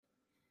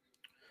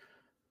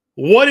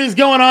What is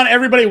going on,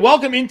 everybody?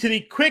 Welcome into the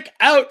Quick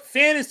Out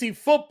Fantasy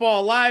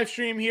Football live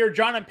stream here.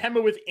 John and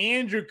Pemba with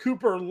Andrew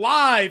Cooper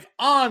live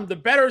on the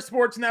Better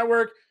Sports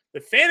Network, the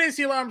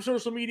Fantasy Alarm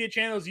social media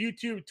channels,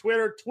 YouTube,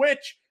 Twitter,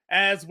 Twitch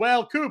as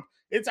well. Coop,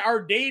 it's our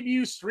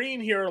debut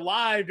stream here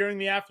live during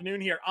the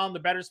afternoon here on the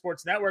Better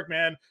Sports Network,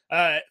 man.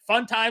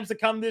 Fun times to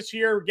come this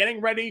year. We're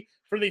getting ready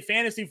for the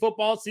fantasy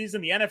football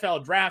season, the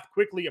NFL draft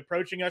quickly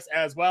approaching us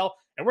as well.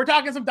 And we're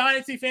talking some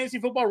Dynasty fantasy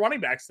football running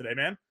backs today,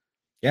 man.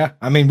 Yeah,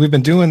 I mean, we've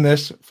been doing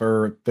this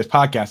for this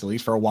podcast at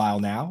least for a while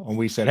now, and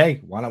we said,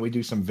 hey, why don't we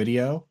do some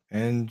video?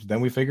 And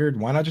then we figured,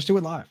 why not just do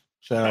it live?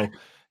 So,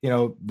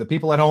 the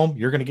people at home,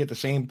 you're going to get the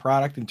same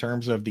product in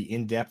terms of the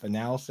in-depth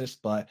analysis,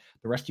 but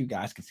the rest of you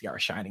guys can see our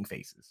shining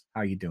faces.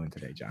 How are you doing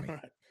today, Johnny?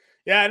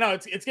 Yeah, no,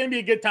 it's going to be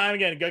a good time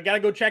again. Got to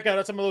go check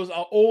out some of those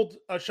old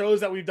shows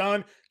that we've done.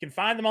 You can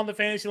find them on the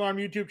Fantasy Alarm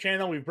YouTube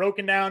channel. We've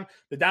broken down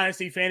the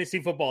Dynasty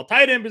Fantasy Football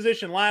tight end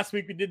position. Last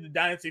week, we did the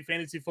Dynasty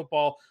Fantasy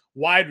Football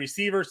wide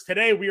receivers.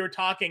 Today, we are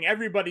talking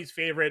everybody's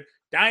favorite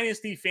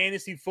Dynasty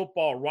Fantasy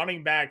Football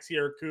running backs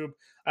here, Coop.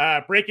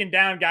 Breaking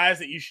down guys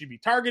that you should be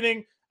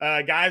targeting,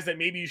 guys that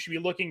maybe you should be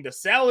looking to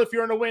sell if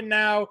you're in a win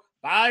now,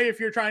 buy if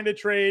you're trying to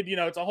trade.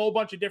 It's a whole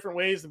bunch of different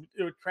ways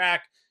to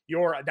track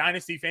your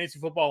Dynasty Fantasy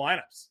Football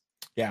lineups.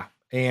 Yeah.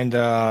 And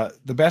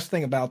the best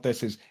thing about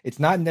this is it's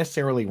not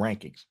necessarily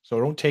rankings. So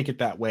don't take it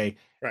that way.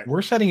 Right.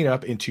 We're setting it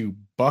up into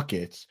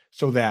buckets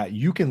so that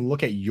you can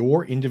look at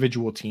your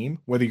individual team,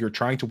 whether you're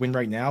trying to win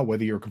right now,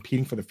 whether you're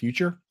competing for the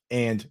future,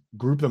 and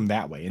group them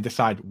that way and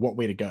decide what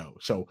way to go.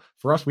 So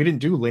for us, we didn't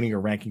do linear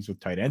rankings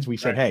with tight ends. We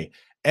said, hey,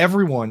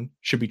 everyone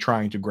should be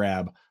trying to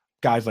grab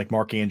guys like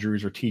Mark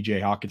Andrews or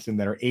TJ Hawkinson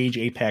that are age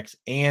apex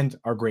and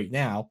are great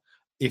now.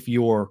 If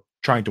you're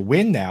trying to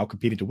win now,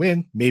 competing to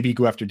win, maybe you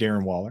go after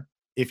Darren Waller.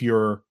 If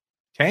you're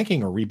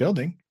tanking or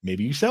rebuilding,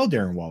 maybe you sell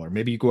Darren Waller.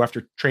 Maybe you go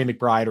after Trey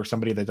McBride or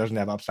somebody that doesn't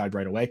have upside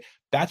right away.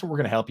 That's what we're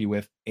going to help you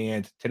with.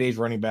 And today's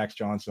running backs,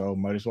 John, so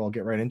might as well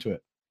get right into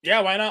it. Yeah,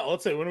 why not?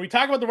 Let's say when we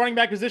talk about the running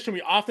back position,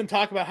 we often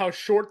talk about how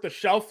short the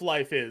shelf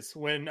life is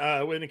when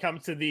it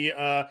comes to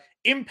the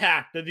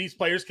impact that these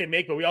players can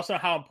make, but we also know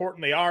how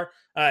important they are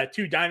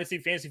to Dynasty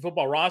Fantasy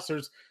Football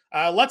rosters.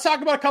 Let's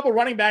talk about a couple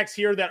running backs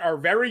here that are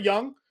very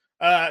young,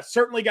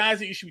 certainly guys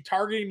that you should be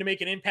targeting to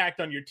make an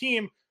impact on your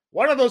team.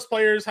 One of those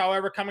players,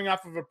 however, coming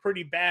off of a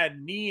pretty bad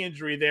knee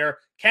injury there,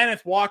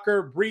 Kenneth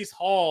Walker, Breece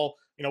Hall.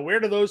 Where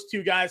do those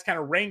two guys kind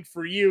of rank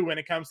for you when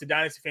it comes to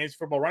Dynasty Fantasy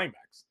Football running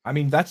backs? I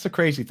mean, that's the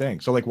crazy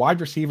thing. So like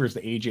wide receivers,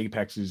 the age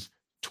apex is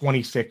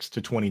 26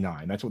 to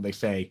 29. That's what they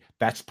say.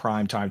 That's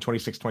prime time,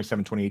 26,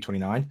 27, 28,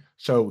 29.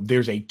 So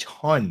there's a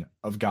ton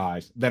of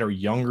guys that are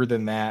younger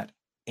than that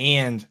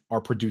and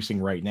are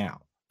producing right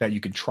now that you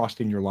can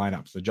trust in your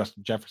lineups. The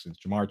Justin Jeffersons,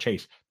 Jamar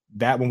Chase.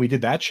 That when we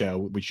did that show,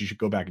 which you should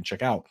go back and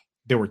check out,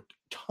 there were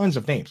tons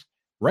of names.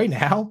 Right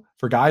now,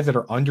 for guys that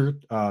are under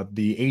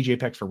the age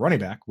apex for running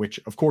back, which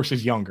of course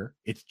is younger,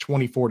 it's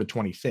 24 to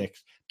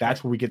 26.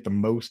 That's where we get the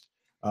most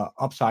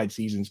upside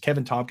seasons.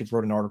 Kevin Tompkins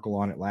wrote an article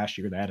on it last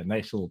year that had a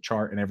nice little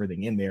chart and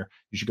everything in there.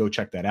 You should go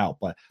check that out.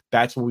 But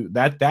that's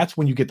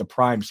when you get the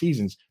prime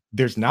seasons.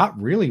 There's not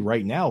really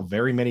right now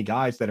very many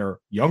guys that are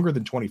younger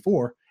than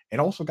 24,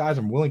 and also guys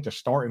I'm willing to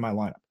start in my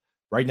lineup.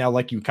 Right now,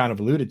 like you kind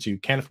of alluded to,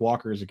 Kenneth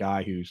Walker is a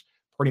guy who's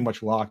pretty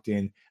much locked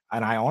in.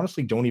 And I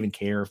honestly don't even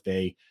care if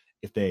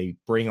they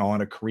bring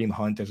on a Kareem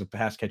Hunt as a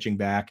pass catching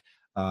back.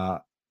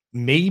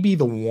 Maybe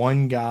the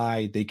one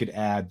guy they could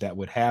add that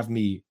would have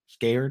me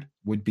scared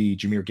would be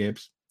Jahmyr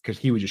Gibbs, because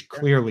he would just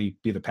clearly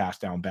be the pass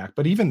down back.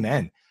 But even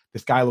then,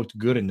 this guy looked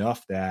good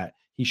enough that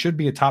he should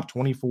be a top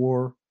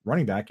 24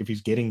 running back if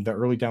he's getting the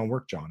early down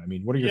work, John. I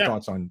mean, what are your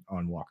thoughts on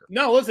Walker?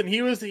 No, listen,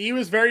 he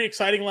was very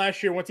exciting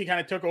last year once he kind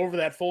of took over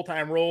that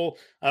full-time role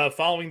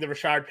following the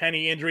Rashard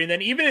Penny injury. And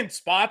then even in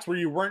spots where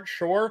you weren't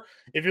sure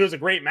if it was a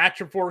great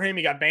matchup for him,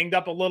 he got banged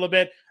up a little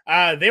bit.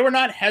 They were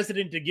not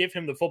hesitant to give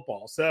him the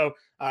football. So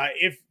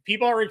if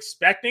people are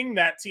expecting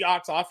that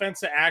Seahawks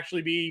offense to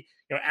actually be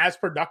as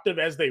productive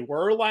as they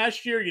were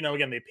last year,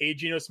 again, they paid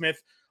Geno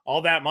Smith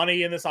all that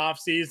money in this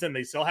offseason.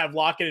 They still have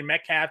Lockett and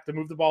Metcalf to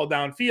move the ball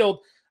downfield.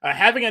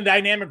 Having a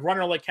dynamic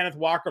runner like Kenneth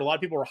Walker, a lot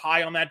of people were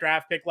high on that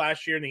draft pick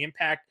last year and the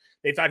impact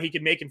they thought he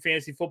could make in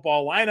fantasy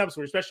football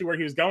lineups, especially where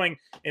he was going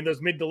in those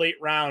mid to late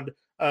round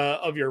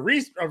of your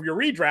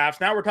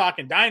redrafts. Now we're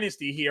talking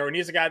Dynasty here, and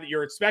he's a guy that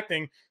you're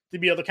expecting to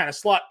be able to kind of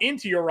slot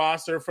into your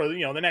roster for the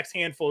next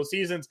handful of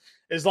seasons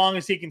as long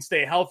as he can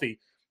stay healthy.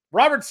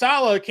 Robert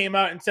Saleh came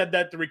out and said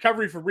that the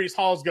recovery for Breece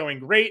Hall is going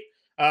great.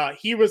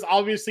 He was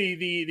obviously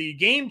the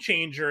game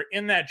changer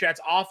in that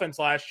Jets offense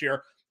last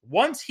year.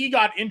 Once he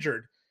got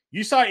injured,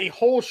 you saw a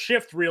whole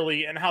shift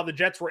really in how the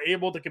Jets were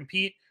able to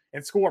compete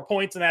and score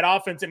points in that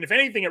offense. And if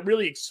anything, it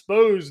really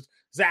exposed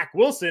Zach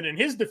Wilson and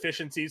his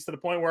deficiencies to the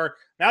point where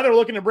now they're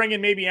looking to bring in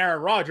maybe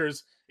Aaron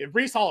Rodgers. If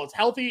Breece Hall is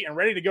healthy and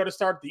ready to go to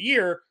start the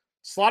year,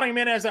 slotting him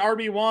in as an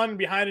RB1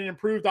 behind an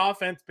improved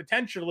offense,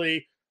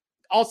 potentially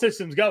all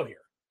systems go here.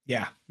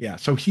 Yeah.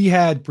 So he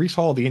had Breece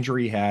Hall, the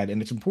injury he had,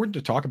 and it's important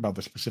to talk about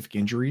the specific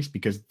injuries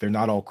because they're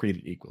not all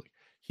created equally.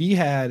 he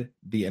had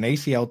an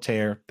ACL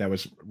tear that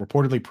was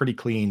reportedly pretty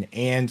clean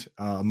and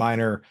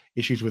minor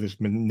issues with his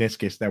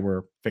meniscus that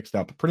were fixed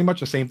up. Pretty much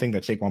the same thing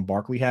that Saquon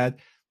Barkley had.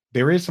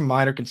 There is some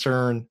minor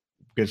concern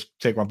because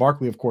Saquon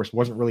Barkley, of course,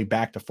 wasn't really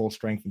back to full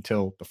strength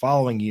until the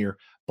following year.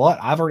 But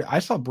I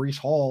saw Brees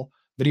Hall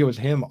videos of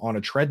him on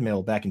a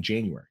treadmill back in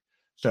January.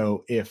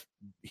 So if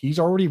he's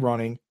already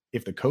running,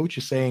 if the coach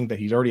is saying that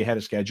he's already ahead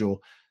of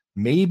schedule,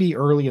 maybe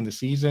early in the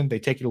season they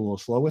take it a little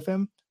slow with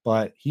him,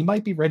 but he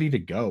might be ready to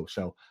go.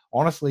 So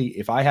honestly,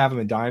 if I have him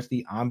in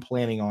Dynasty, I'm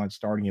planning on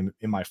starting him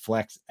in my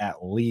flex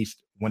at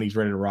least when he's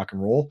ready to rock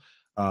and roll.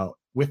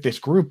 With this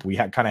group, we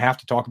kind of have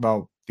to talk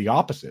about the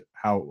opposite,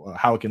 how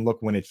it can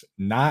look when it's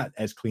not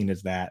as clean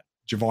as that.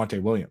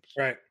 Javonte Williams.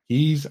 Right.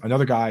 He's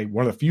another guy,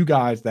 one of the few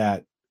guys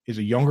that is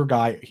a younger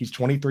guy. He's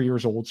 23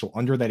 years old, so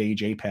under that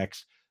age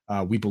apex.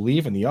 We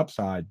believe in the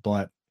upside,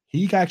 but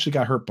he actually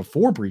got hurt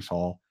before Brees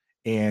Hall,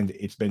 and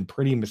it's been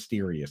pretty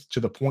mysterious to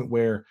the point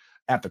where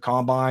at the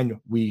combine,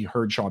 we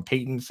heard Sean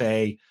Payton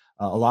say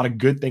a lot of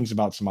good things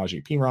about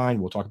Samaje Perine.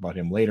 We'll talk about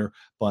him later,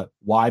 but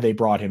why they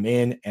brought him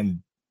in.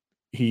 And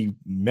he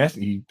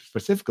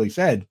specifically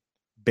said,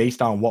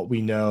 based on what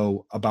we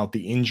know about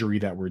the injury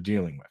that we're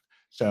dealing with.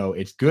 So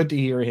it's good to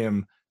hear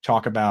him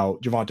talk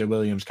about Javonte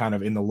Williams kind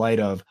of in the light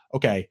of,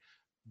 okay,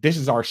 this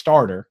is our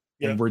starter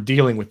and we're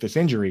dealing with this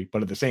injury.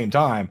 But at the same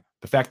time,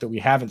 the fact that we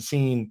haven't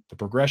seen the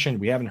progression,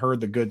 we haven't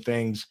heard the good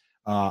things,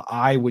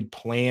 I would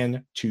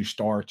plan to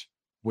start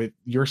with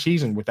your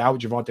season without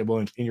Javonte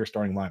Williams in your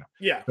starting lineup.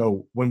 Yeah.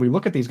 So when we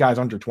look at these guys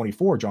under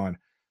 24, John,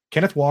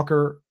 Kenneth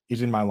Walker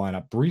is in my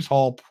lineup. Brees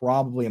Hall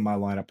probably in my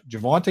lineup.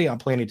 Javonte, I'm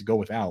planning to go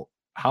without.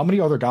 How many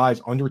other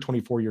guys under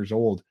 24 years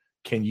old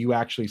can you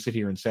actually sit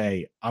here and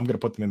say, I'm going to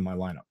put them in my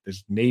lineup?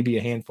 There's maybe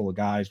a handful of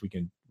guys we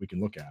can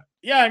look at.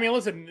 Yeah, I mean,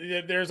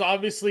 listen, there's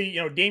obviously,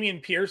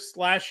 Dameon Pierce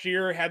last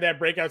year had that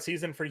breakout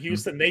season for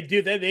Houston.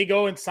 Mm-hmm. They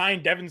go and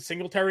sign Devin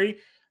Singletary.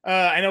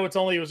 I know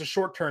it was a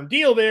short-term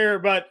deal there,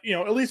 but,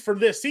 at least for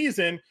this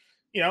season,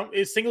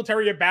 is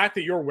Singletary a back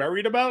that you're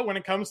worried about when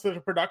it comes to the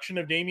production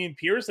of Dameon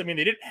Pierce? I mean,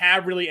 they didn't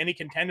have really any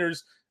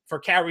contenders for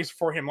carries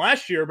for him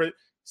last year, but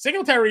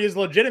Singletary is a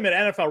legitimate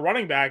NFL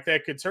running back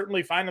that could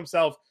certainly find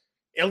himself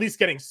at least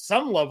getting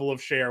some level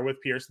of share with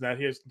Pierce in that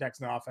Houston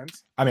Texan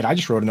offense. I mean, I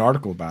just wrote an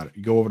article about it.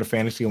 You go over to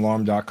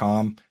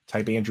fantasyalarm.com,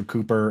 type Andrew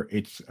Cooper.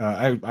 It's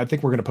I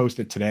think we're going to post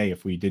it today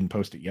if we didn't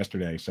post it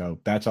yesterday. So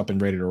that's up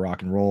and ready to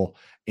rock and roll.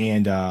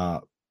 And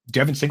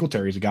Devin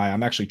Singletary is a guy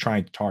I'm actually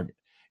trying to target.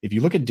 If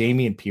you look at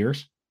Dameon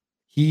Pierce,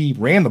 he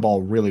ran the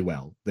ball really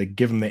well. They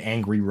give him the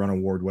angry run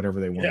award, whatever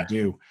they want to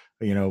do,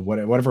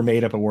 whatever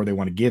made up award they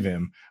want to give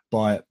him.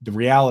 But the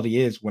reality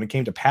is when it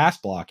came to pass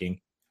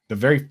blocking, the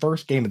very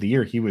first game of the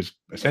year, he was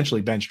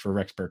essentially benched for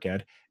Rex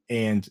Burkhead.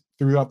 And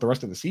throughout the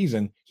rest of the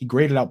season, he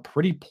graded out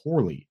pretty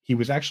poorly. He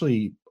was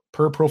actually,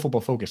 per Pro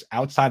Football Focus,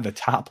 outside the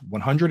top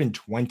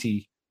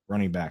 120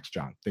 running backs,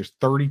 John. There's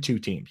 32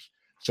 teams.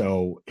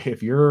 So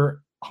if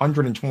you're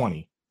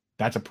 120,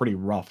 that's a pretty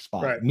rough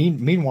spot. Right.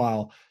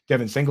 Meanwhile,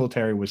 Devin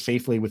Singletary was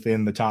safely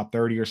within the top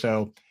 30 or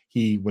so.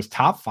 He was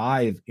top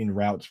 5 in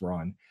routes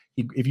run.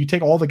 If you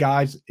take all the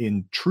guys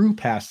in true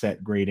pass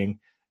set grading,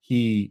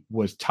 he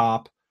was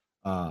top.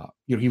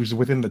 He was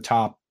within the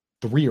top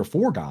 3 or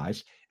 4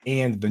 guys.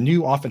 And the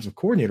new offensive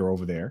coordinator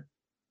over there,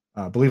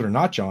 believe it or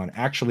not, John,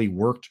 actually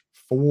worked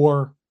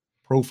for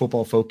Pro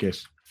Football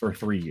Focus for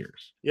 3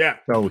 years. Yeah.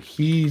 So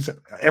he's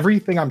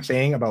everything I'm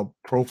saying about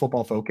Pro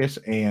Football Focus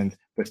and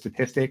the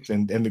statistics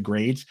and the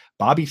grades.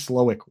 Bobby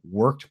Slowick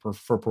worked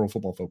for Pro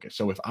Football Focus.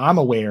 So if I'm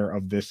aware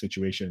of this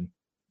situation,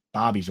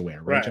 Bobby's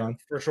aware, right, John?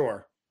 For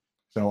sure.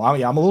 So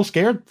I'm a little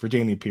scared for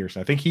Dameon Pierce.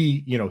 I think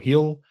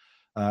he'll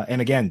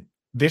and again,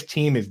 this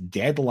team is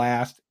dead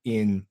last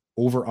in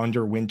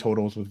over-under win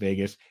totals with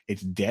Vegas.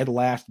 It's dead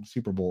last in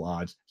Super Bowl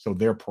odds, so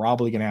they're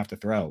probably going to have to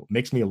throw.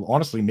 Makes me,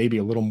 honestly, maybe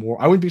a little more.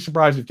 I wouldn't be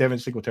surprised if Devin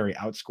Singletary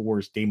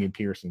outscores Dameon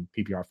Pierce in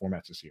PPR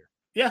formats this year.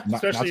 Yeah,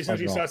 especially since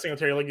you saw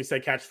Singletary, like you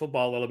said, catch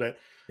football a little bit.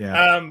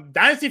 Yeah.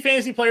 Dynasty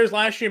fantasy players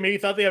last year maybe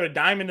thought they had a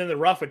diamond in the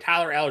rough with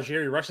Tyler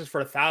Algier. He rushes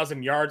for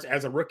 1,000 yards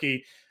as a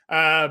rookie.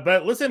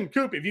 But listen,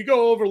 Coop, if you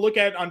go over, look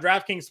at on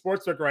DraftKings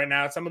Sportsbook right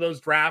now, some of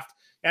those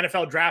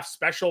NFL draft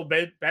special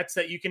bets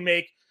that you can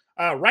make.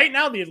 Right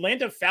now, the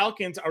Atlanta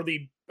Falcons are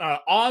the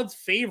odds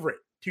favorite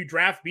to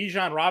draft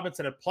Bijan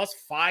Robinson at plus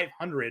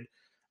 500.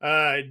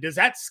 Does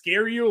that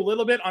scare you a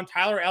little bit on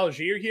Tyler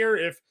Algier here?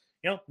 If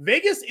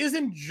Vegas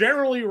isn't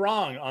generally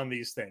wrong on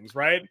these things,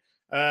 right?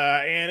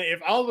 And if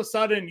all of a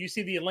sudden you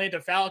see the Atlanta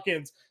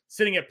Falcons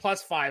sitting at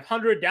plus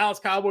 500, Dallas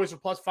Cowboys are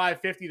plus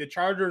 550, the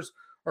Chargers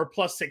are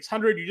plus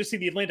 600. You just see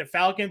the Atlanta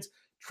Falcons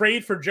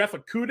trade for Jeff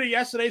Okudah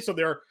yesterday, so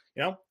they're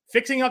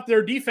fixing up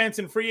their defense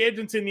and free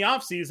agents in the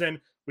offseason.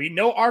 We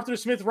know Arthur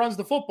Smith runs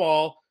the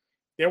football.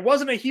 There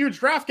wasn't a huge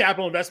draft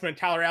capital investment in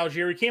Tyler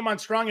Algier. He came on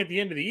strong at the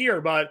end of the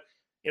year, but,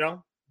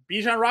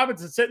 Bijan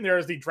Robinson sitting there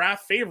as the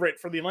draft favorite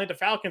for the Atlanta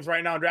Falcons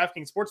right now in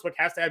DraftKings Sportsbook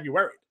has to have you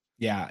worried.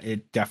 Yeah,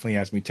 it definitely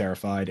has me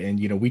terrified. And,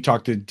 we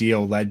talked to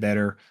Dio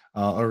Ledbetter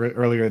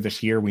earlier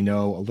this year. We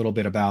know a little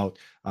bit about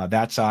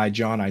that side.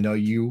 John, I know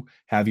you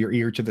have your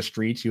ear to the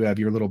streets. You have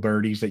your little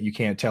birdies that you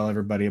can't tell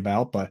everybody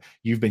about, but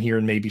you've been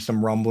hearing maybe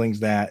some rumblings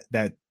that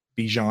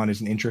Bijan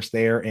is an interest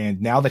there.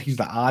 And now that he's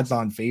the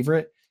odds-on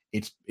favorite,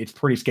 it's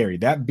pretty scary.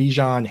 That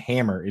Bijan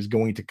hammer is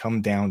going to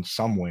come down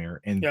somewhere,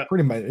 and Yeah,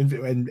 pretty much,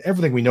 and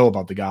everything we know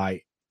about the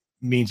guy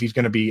means he's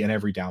going to be an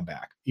every down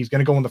back. He's going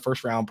to go in the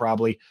first round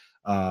probably.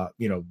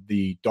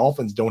 The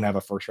Dolphins don't have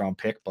a first round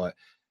pick, but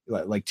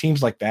like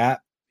teams like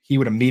that, he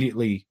would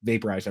immediately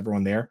vaporize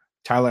everyone there.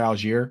 Tyler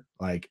Algier,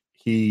 like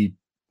he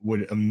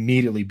would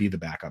immediately be the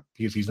backup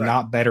because he's right.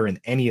 not better in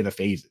any of the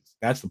phases.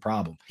 That's the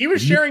problem. He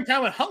was sharing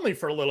time with Huntley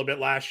for a little bit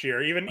last year,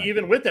 Right.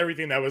 even with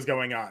everything that was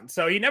going on.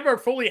 So he never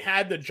fully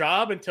had the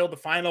job until the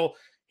final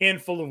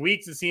handful of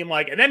weeks, it seemed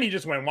like, and then he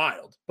just went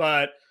wild.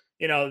 But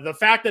the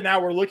fact that now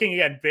we're looking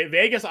at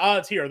Vegas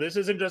odds here, this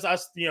isn't just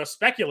us,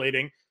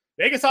 speculating.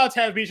 Vegas odds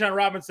have Bijan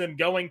Robinson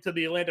going to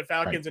the Atlanta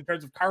Falcons in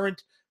terms of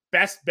current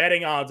best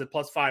betting odds at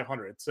plus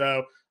 500.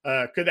 So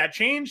could that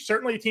change?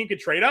 Certainly a team could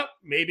trade up.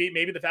 Maybe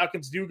the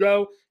Falcons do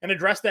go and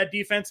address that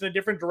defense in a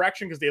different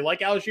direction because they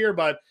like Algier,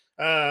 but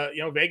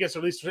Vegas,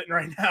 at least sitting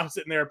right now,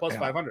 sitting there at plus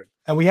 500.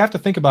 And we have to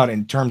think about it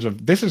in terms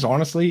of, this is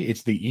honestly,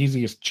 it's the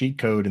easiest cheat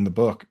code in the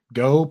book.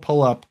 Go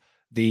pull up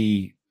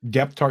the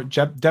depth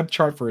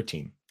chart for a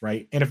team,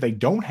 right? And if they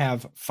don't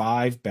have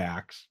 5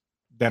 backs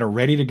that are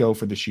ready to go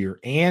for this year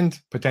and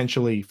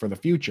potentially for the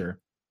future,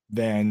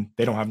 then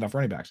they don't have enough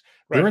running backs.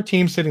 Right. There are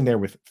teams sitting there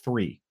with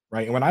 3,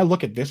 right? And when I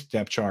look at this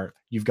depth chart,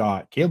 you've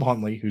got Caleb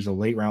Huntley, who's a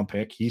late round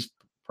pick. He's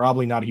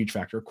probably not a huge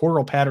factor.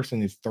 Cordell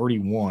Patterson is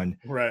 31.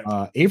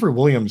 Right. Avery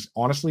Williams,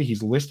 honestly,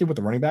 he's listed with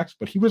the running backs,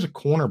 but he was a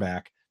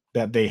cornerback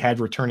that they had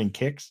returning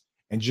kicks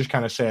and just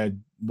kind of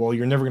said, well,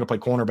 you're never going to play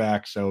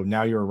cornerback, so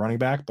now you're a running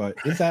back. But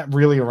is that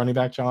really a running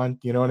back, John?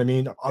 You know what I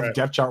mean? Right.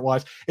 Depth chart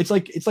wise, it's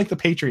like the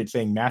Patriots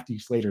saying Matthew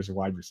Slater's a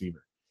wide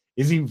receiver.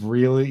 Is he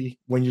really?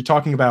 When you're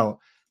talking about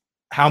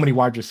how many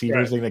wide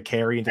receivers they're going to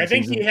carry into the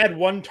season? He had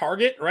 1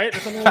 target, right? Or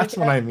something That's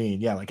like what I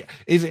mean. Yeah, like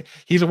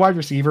he's a wide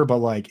receiver, but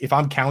like if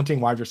I'm counting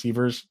wide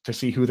receivers to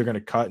see who they're going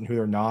to cut and who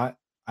they're not,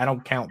 I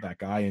don't count that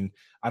guy, and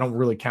I don't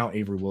really count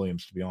Avery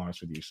Williams, to be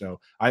honest with you. So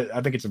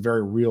I think it's a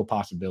very real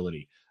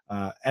possibility.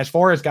 As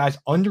far as guys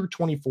under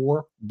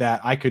 24 that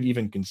I could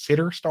even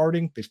consider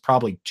starting, there's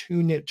probably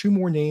two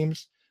more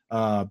names.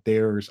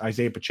 There's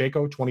Isaiah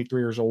Pacheco,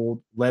 23 years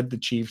old, led the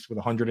Chiefs with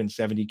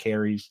 170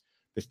 carries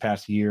this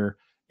past year.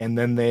 And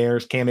then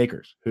there's Cam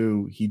Akers,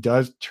 who he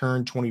does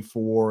turn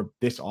 24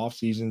 this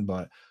offseason.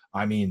 But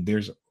I mean,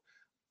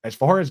 as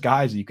far as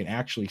guys that you can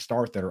actually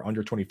start that are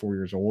under 24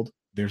 years old,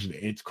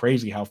 it's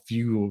crazy how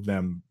few of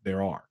them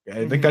there are.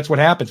 I think that's what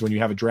happens when you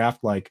have a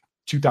draft like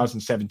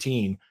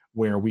 2017,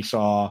 where we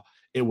saw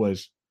it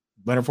was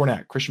Leonard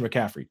Fournette, Christian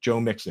McCaffrey, Joe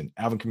Mixon,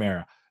 Alvin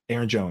Kamara,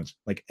 Aaron Jones.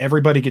 Like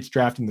everybody gets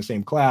drafted in the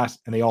same class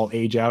and they all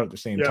age out at the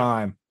same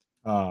time.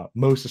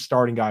 Most of the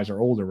starting guys are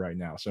older right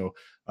now. So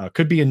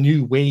could be a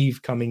new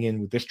wave coming in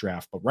with this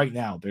draft. But right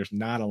now, there's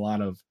not a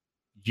lot of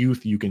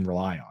youth you can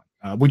rely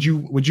on. Would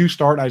you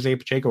start Isaiah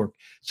Pacheco, or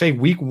say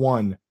week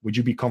 1, would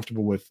you be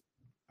comfortable with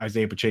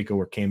Isaiah Pacheco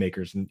or Cam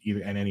Akers in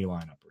any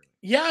lineup?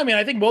 Yeah, I mean,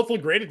 I think both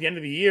look great at the end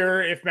of the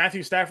year. If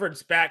Matthew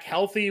Stafford's back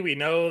healthy, we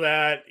know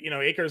that,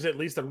 Akers at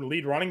least the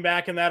lead running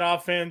back in that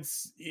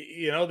offense.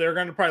 They're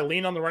going to probably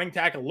lean on the running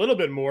tack a little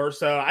bit more.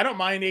 So I don't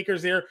mind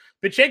Akers there.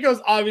 Pacheco's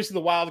obviously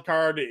the wild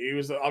card. He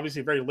was obviously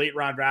a very late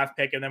round draft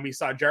pick. And then we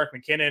saw Jerick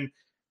McKinnon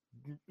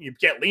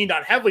get leaned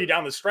on heavily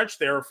down the stretch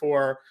there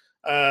for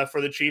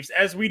the Chiefs.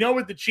 As we know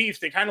with the Chiefs,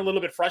 they're kind of a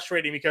little bit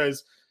frustrating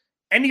because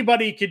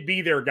anybody could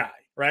be their guy.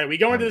 Right. We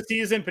go into the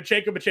season,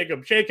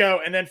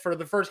 Pacheco. And then for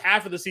the first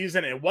half of the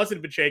season, it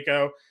wasn't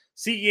Pacheco.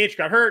 CEH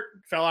got hurt,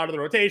 fell out of the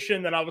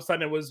rotation. Then all of a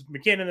sudden it was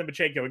McKinnon and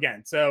Pacheco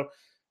again. So,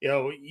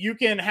 you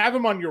can have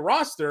him on your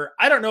roster.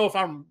 I don't know if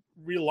I'm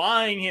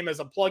relying him as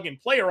a plug and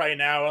play right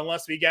now,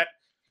 unless we get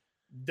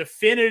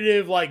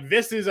definitive, like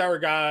this is our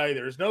guy.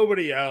 There's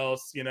nobody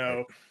else,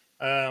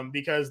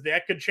 because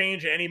that could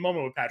change at any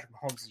moment with Patrick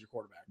Mahomes as your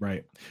quarterback.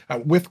 Right.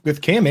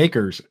 With Cam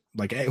Akers,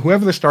 like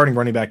whoever the starting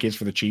running back is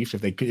for the Chiefs,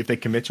 if they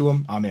commit to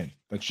him, I'm in.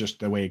 That's just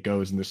the way it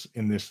goes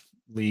in this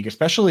league,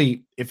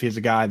 especially if he's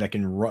a guy that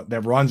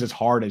that runs as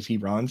hard as he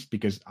runs,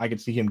 because I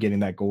could see him getting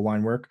that goal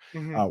line work.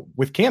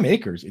 With Cam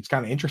Akers, it's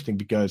kind of interesting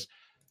because,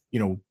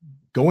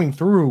 going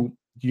through,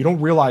 you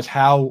don't realize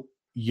how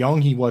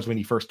young he was when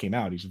he first came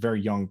out. He's a very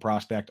young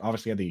prospect,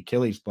 obviously had the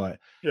Achilles, but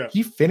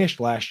he finished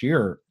last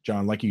year,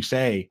 John, like you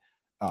say.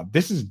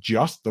 This is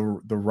just the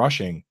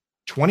rushing: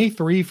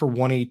 23 for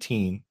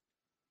 118,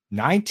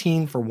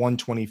 19 for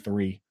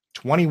 123,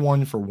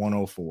 21 for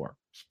 104,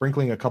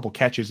 sprinkling a couple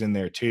catches in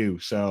there too.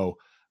 So,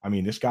 I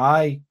mean, this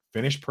guy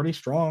finished pretty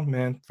strong,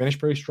 man. Finished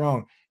pretty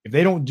strong. If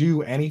they don't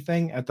do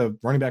anything at the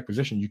running back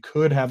position, you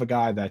could have a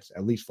guy that's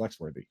at least flex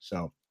worthy.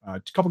 So, a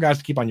couple guys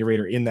to keep on your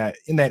radar in that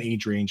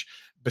age range.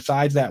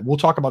 Besides that, we'll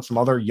talk about some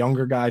other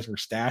younger guys we're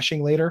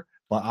stashing later.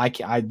 But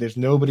there's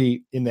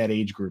nobody in that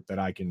age group that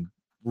I can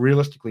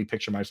realistically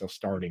picture myself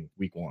starting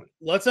week 1.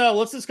 Let's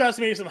discuss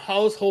maybe some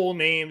household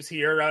names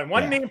here.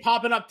 One Yeah. name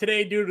popping up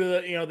today due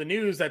to the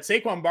news that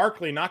Saquon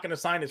Barkley not going to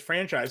sign his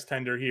franchise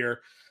tender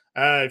here.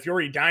 If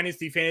you're a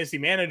Dynasty fantasy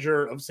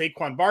manager of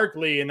Saquon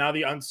Barkley and now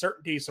the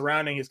uncertainty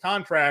surrounding his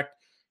contract,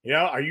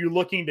 are you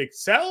looking to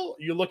sell?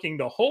 Are you looking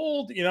to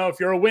hold? If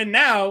you're a win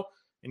now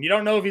and you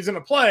don't know if he's going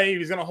to play, if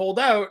he's going to hold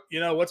out,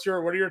 what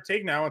are your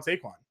take now on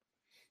Saquon?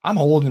 I'm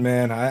holding,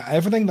 man.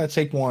 Everything that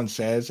Saquon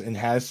says and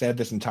has said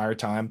this entire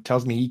time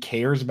tells me he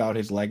cares about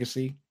his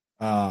legacy.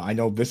 I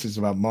know this is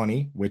about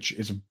money, which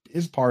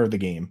is part of the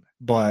game,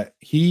 but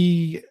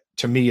he,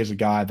 to me, is a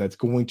guy that's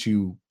going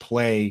to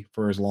play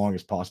for as long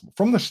as possible.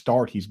 From the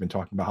start, he's been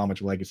talking about how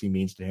much legacy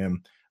means to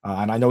him,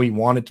 and I know he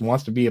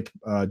wants to be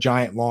a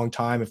giant long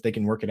time if they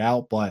can work it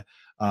out. But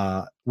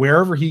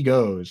wherever he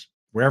goes,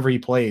 wherever he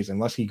plays,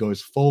 unless he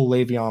goes full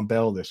Le'Veon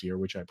Bell this year,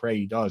 which I pray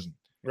he doesn't.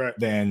 Right.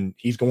 Then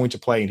he's going to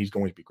play and he's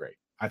going to be great.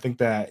 I think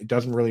that it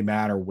doesn't really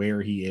matter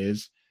where he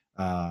is.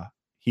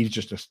 He's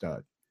just a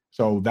stud.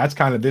 So that's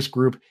kind of this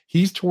group.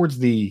 He's towards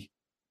the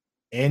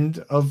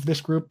end of this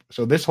group.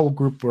 So this whole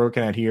group we're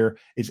looking at here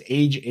is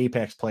age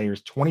apex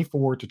players,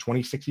 24 to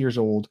 26 years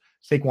old.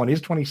 Saquon is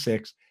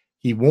 26.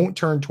 He won't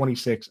turn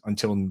 26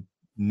 until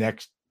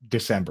next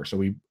December.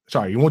 He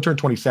won't turn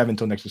 27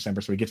 until next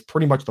December. So he gets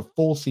pretty much the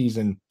full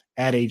season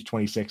at age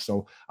 26.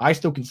 So I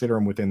still consider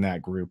him within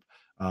that group.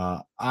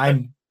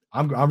 I'm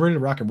ready to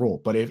rock and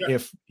roll. But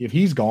if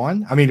he's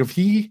gone, I mean,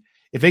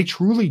 if they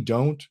truly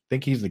don't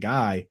think he's the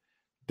guy,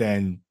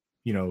 then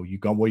you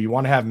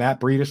want to have Matt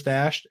Breida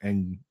stashed,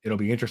 and it'll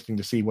be interesting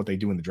to see what they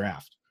do in the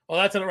draft. Well,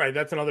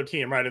 that's another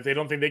team, right? If they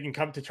don't think they can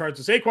come to terms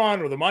with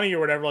Saquon or the money or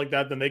whatever like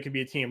that, then they could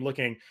be a team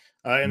looking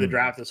in the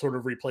draft to sort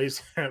of replace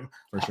him.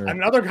 For sure.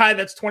 Another guy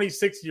that's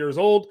 26 years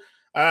old,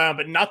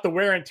 but not the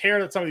wear and tear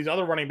that some of these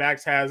other running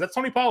backs has. That's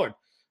Tony Pollard.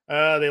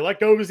 They let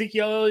go of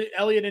Ezekiel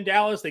Elliott in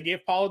Dallas. They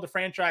gave Pollard the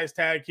franchise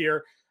tag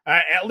here.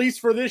 At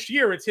least for this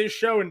year, it's his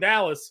show in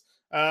Dallas.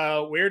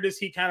 Where does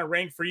he kind of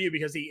rank for you?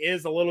 Because he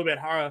is a little bit,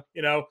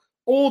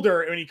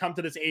 older when you come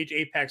to this age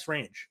apex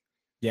range.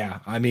 Yeah,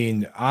 I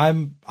mean,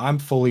 I'm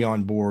fully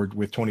on board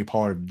with Tony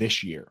Pollard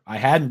this year. I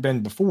hadn't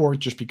been before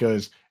just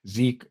because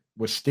Zeke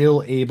was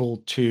still able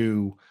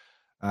to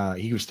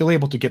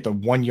get the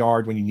 1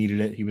 yard when he needed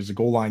it. He was a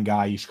goal line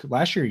guy.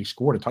 Last year he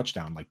scored a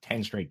touchdown like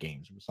 10 straight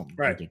games. It was something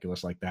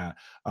ridiculous like that.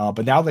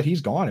 But now that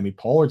he's gone, I mean,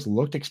 Pollard's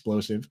looked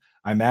explosive.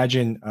 I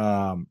imagine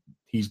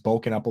he's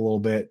bulking up a little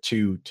bit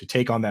to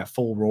take on that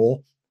full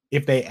role.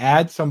 If they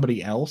add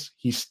somebody else,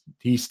 he's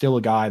still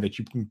a guy that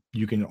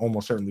you can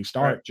almost certainly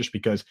start just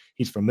because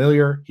he's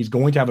familiar. He's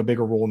going to have a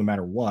bigger role no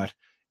matter what.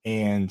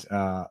 And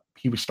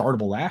he was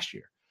startable last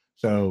year.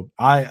 So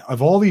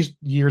of all these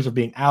years of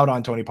being out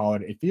on Tony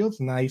Pollard, it feels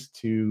nice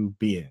to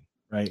be in,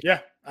 right?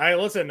 Yeah. I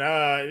listen,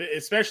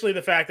 especially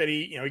the fact that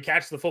he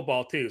catches the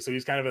football too. So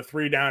he's kind of a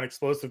 3-down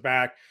explosive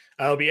back.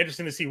 It'll be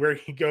interesting to see where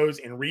he goes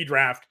in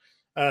redraft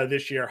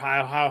this year,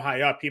 how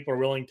high up people are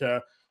willing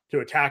to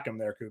attack him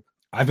there, Coop.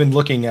 I've been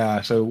looking,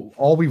 so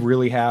all we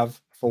really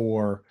have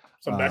for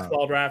some best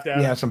ball draft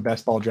action. Yeah, some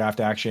best ball draft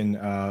action.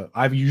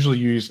 I've usually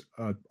used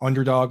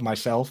Underdog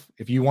myself.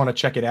 If you want to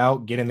check it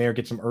out, get in there,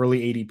 get some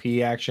early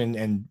ADP action,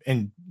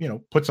 and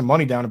put some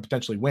money down and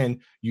potentially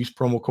win. Use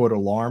promo code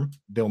ALARM.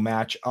 They'll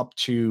match up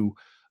to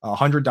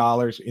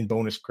 $100 in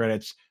bonus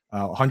credits.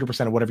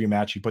 100% of whatever you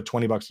match. You put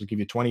 $20, they'll give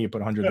you 20. You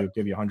put 100, they'll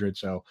give you 100.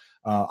 So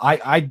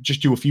I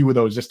just do a few of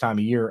those this time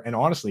of year. And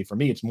honestly, for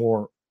me, it's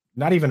more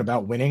not even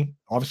about winning.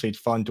 Obviously, it's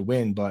fun to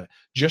win, but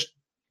just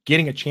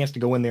getting a chance to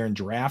go in there and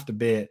draft a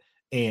bit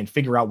and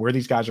figure out where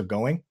these guys are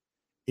going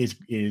is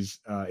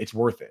it's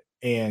worth it.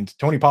 And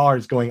Tony Pollard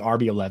is going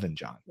RB11,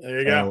 John. There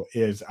you go.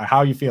 How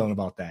are you feeling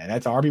about that?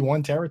 That's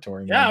RB1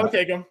 territory. Man. Yeah, I would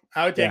take him.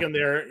 I would take him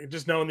there,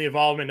 just knowing the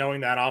involvement, knowing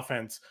that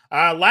offense.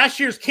 Last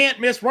year's can't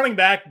miss running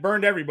back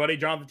burned everybody.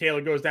 Jonathan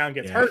Taylor goes down,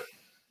 gets hurt.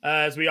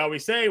 As we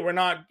always say, we're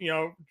not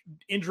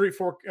injury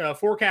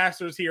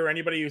forecasters here.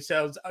 Anybody who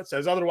says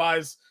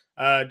otherwise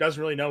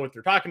doesn't really know what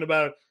they're talking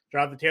about.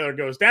 Jonathan Taylor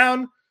goes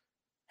down.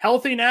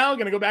 Healthy now,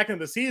 going to go back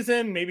into the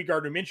season. Maybe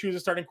Gardner Minshew is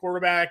a starting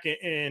quarterback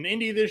in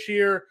Indy this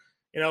year.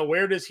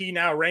 Where does he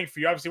now rank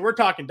for you? Obviously, we're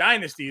talking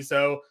Dynasty,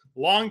 so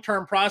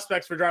long-term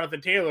prospects for Jonathan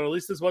Taylor. At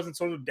least this wasn't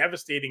sort of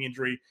devastating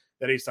injury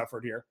that he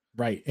suffered here.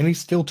 Right, and he's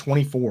still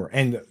 24,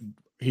 and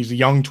he's a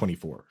young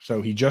 24.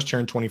 So he just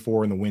turned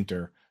 24 in the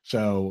winter.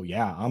 So,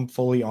 yeah, I'm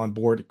fully on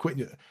board.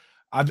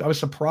 I was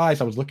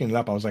surprised. I was looking it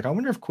up. I was like, I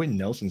wonder if Quentin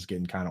Nelson's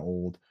getting kind of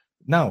old.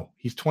 No,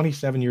 he's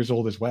 27 years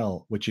old as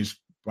well, which is,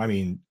 I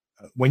mean,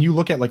 when you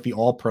look at like the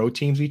all pro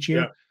teams each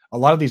year, a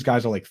lot of these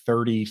guys are like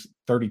 30,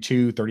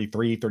 32,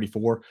 33,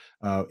 34.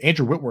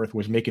 Andrew Whitworth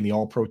was making the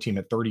all pro team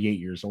at 38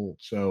 years old.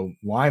 So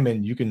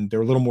Wyman,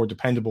 they're a little more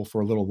dependable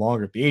for a little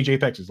longer. The age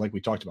apex is, like we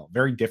talked about,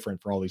 very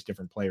different for all these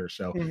different players.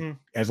 So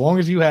as long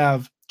as you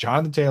have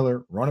Jonathan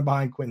Taylor running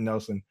behind Quentin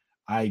Nelson,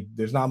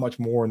 there's not much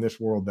more in this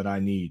world that I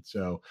need.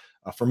 So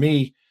for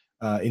me,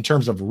 in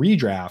terms of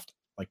redraft,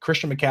 like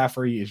Christian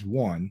McCaffrey is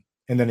one,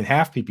 and then in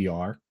half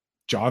PPR,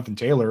 Jonathan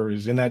Taylor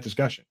is in that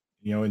discussion.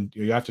 And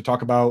you have to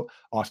talk about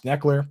Austin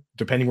Eckler.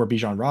 Depending where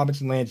Bijan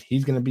Robinson lands,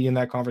 he's going to be in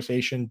that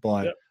conversation.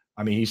 But Yep.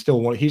 I mean, he's still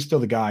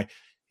the guy.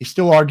 He's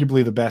still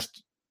arguably the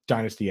best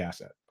dynasty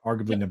asset,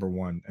 arguably number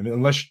one. I mean,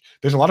 unless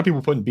there's a lot of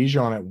people putting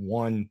Bijan at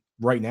one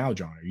right now.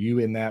 John, are you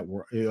in that?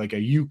 Like, are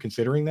you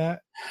considering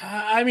that?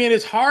 I mean,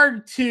 it's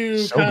hard to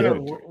So kind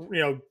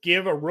good. of,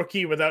 give a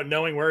rookie without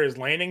knowing where his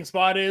landing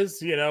spot is,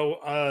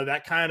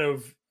 that kind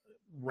of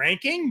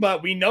ranking,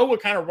 but we know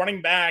what kind of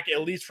running back,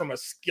 at least from a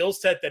skill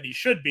set, that he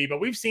should be.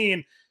 But we've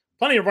seen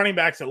plenty of running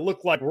backs that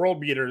look like world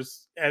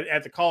beaters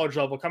at the college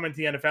level come into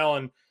the NFL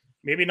and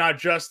maybe not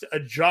just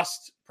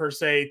adjust per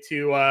se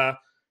to,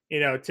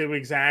 to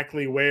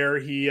exactly where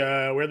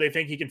where they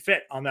think he can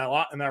fit on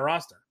that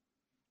roster.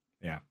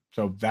 Yeah.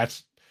 So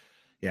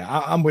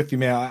I'm with you,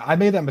 man. I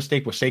made that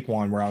mistake with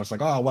Saquon where I was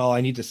like, oh, well, I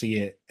need to see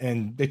it.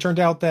 And it turned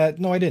out that,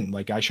 no, I didn't.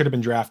 Like, I should have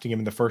been drafting him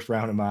in the first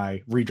round of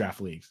my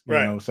redraft leagues. You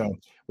know? So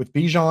with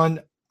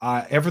Bijan,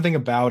 everything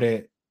about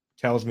it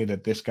tells me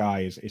that this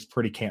guy is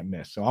pretty can't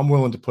miss. So I'm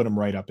willing to put him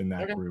right up in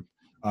that group.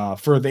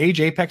 For the age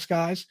apex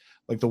guys,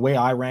 like the way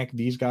I rank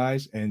these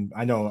guys, and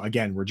I know,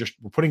 again, we're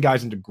putting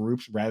guys into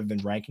groups rather than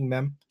ranking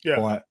them. Yeah.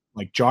 But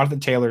like Jonathan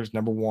Taylor's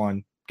number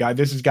one guy.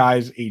 This is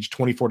guys age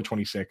 24 to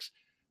 26.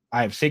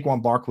 I have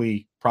Saquon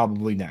Barkley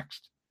probably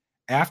next.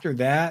 After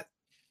that,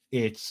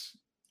 it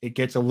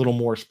gets a little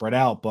more spread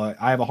out, but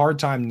I have a hard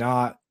time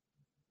not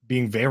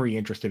being very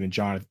interested in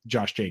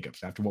Josh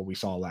Jacobs after what we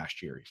saw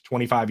last year. He's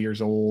 25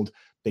 years old.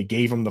 They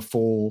gave him the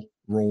full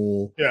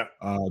role. Yeah.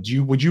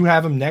 Would you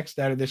have him next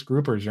out of this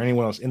group, or is there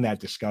anyone else in that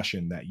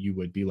discussion that you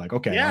would be like,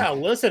 okay? Yeah,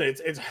 listen,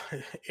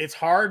 it's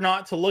hard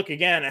not to look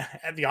again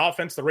at the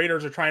offense the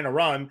Raiders are trying to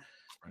run.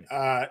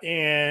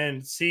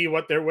 And see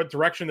what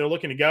direction they're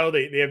looking to go.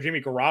 They have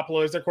Jimmy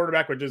Garoppolo as their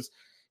quarterback, which is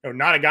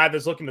not a guy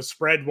that's looking to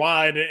spread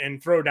wide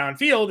and throw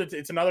downfield.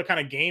 It's another kind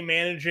of game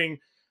managing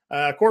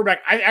quarterback.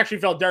 I actually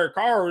felt Derek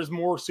Carr was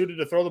more suited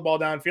to throw the ball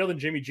downfield than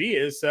Jimmy G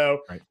is. So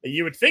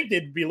you would think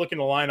they'd be looking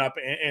to line up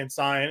and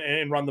sign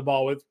and run the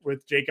ball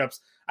with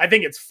Jacobs. I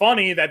think it's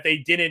funny that they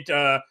didn't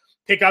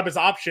pick up his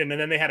option and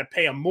then they had to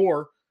pay him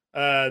more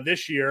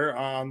this year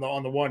on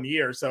the 1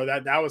 year. So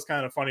that was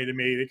kind of funny to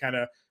me. They kind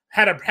of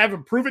had to have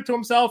him prove it to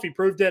himself. He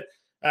proved it,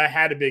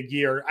 had a big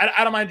year.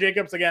 I don't mind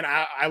Jacobs. Again,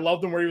 I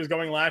loved him where he was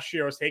going last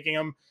year. I was taking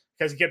him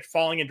because he kept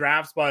falling in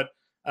drafts, but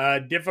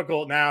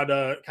difficult now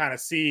to kind of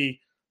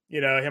see,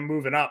 him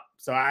moving up.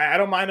 So I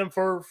don't mind him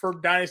for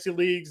dynasty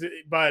leagues,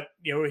 but,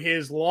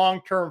 his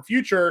long-term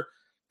future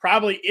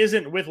probably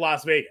isn't with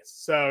Las Vegas.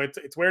 So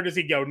it's where does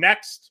he go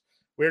next?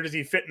 Where does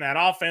he fit in that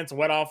offense?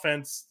 What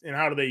offense, and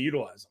how do they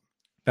utilize him?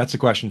 That's a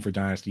question for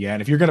dynasty. Yeah.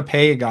 And if you're going to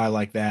pay a guy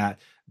like that,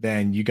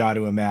 then you got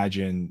to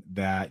imagine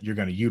that you're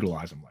going to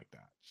utilize him like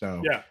that.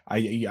 So yeah.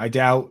 I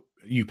doubt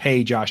you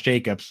pay Josh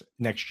Jacobs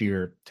next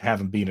year to have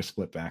him be in a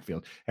split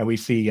backfield. And we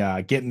see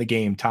Get in the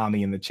Game,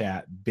 Tommy in the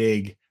chat,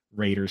 big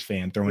Raiders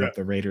fan, throwing up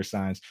the Raiders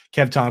signs.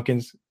 Kev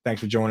Tompkins,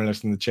 thanks for joining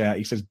us in the chat.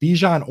 He says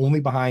Bijan only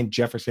behind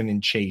Jefferson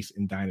and Chase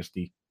in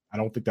Dynasty. I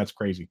don't think that's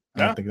crazy.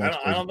 I don't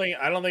think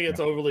it's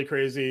overly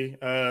crazy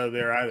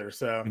there either.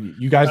 So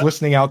you guys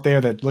listening out there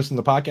that listen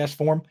to the podcast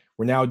form,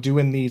 we're now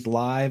doing these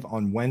live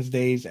on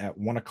Wednesdays at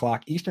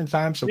 1:00 Eastern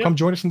time. So come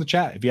join us in the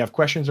chat. If you have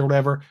questions or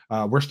whatever,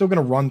 we're still going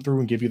to run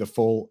through and give you the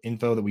full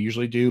info that we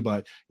usually do,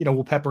 but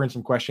we'll pepper in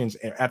some questions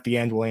at the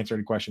end. We'll answer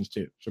any questions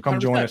too. So come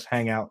 100%. Join us,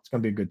 hang out. It's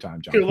going to be a good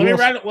time, John. Cool.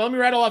 Let me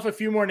rattle off a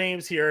few more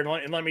names here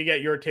and let me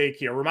get your take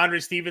here.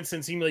 Ramondre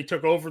Stevenson seemingly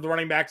took over the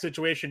running back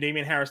situation.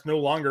 Damian Harris no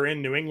longer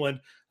in New England.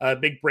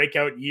 Big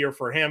breakout year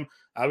for him.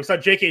 We saw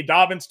J.K.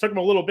 Dobbins. Took him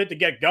a little bit to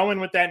get going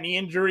with that knee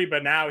injury,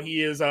 but now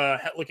he is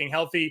looking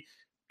healthy.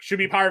 Should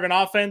be part of an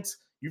offense.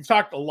 You've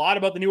talked a lot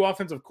about the new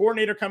offensive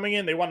coordinator coming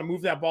in. They want to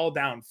move that ball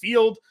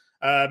downfield.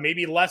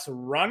 Maybe less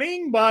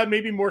running, but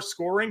maybe more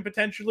scoring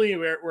potentially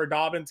where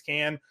Dobbins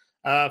can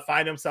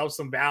find himself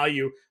some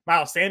value.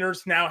 Miles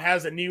Sanders now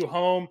has a new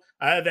home.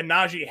 Then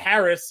Najee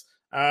Harris,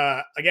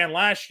 again,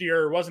 last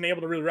year wasn't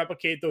able to really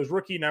replicate those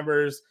rookie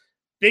numbers.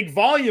 Big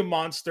volume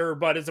monster,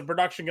 but is the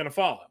production going to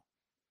follow?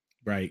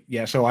 Right.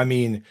 Yeah. So, I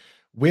mean,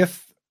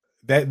 with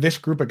this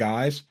group of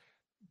guys,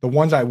 the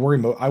ones I worry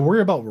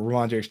about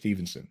Ramondre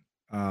Stevenson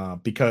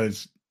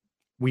because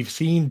we've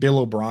seen Bill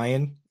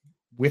O'Brien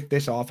with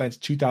this offense,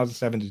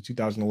 2007 to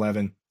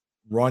 2011,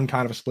 run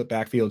kind of a split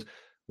backfield.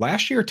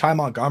 Last year, Ty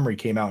Montgomery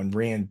came out and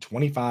ran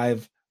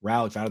 25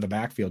 routes out of the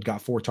backfield,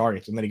 got 4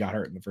 targets, and then he got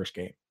hurt in the first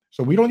game.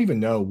 So we don't even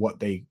know what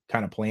they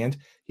kind of planned.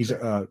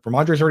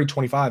 Ramondre's already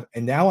 25,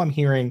 and now I'm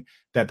hearing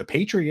that the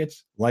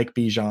Patriots like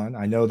Bijan.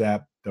 I know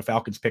that the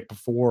Falcons picked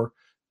before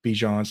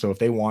Bijan, so if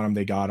they want him,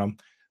 they got him.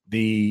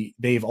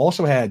 They've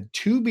also had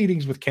 2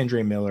 meetings with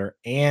Kendre Miller,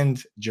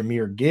 and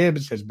Jahmyr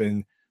Gibbs has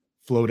been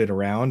floated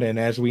around. And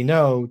as we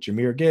know,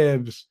 Jahmyr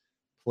Gibbs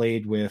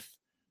played with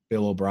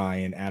Bill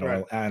O'Brien at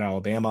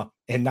Alabama.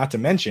 And not to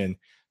mention,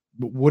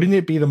 wouldn't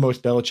it be the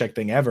most Belichick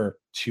thing ever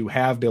to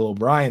have Bill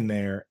O'Brien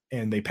there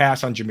and they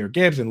pass on Jahmyr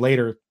Gibbs and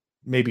later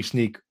maybe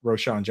sneak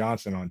Roshan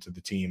Johnson onto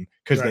the team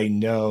because they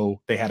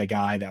know they had a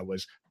guy that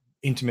was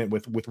intimate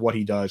with what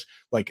he does.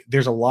 Like,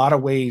 there's a lot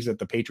of ways that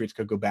the Patriots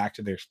could go back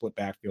to their split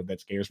backfield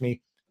that scares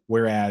me.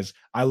 Whereas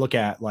I look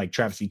at like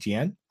Travis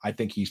Etienne, I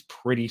think he's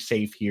pretty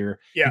safe here.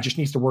 Yeah. He just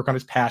needs to work on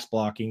his pass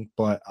blocking,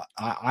 but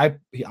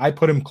I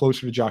put him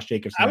closer to Josh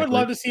Jacobs. I would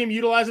love to see him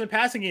utilizing the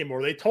passing game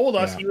more. They told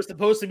us he was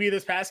supposed to be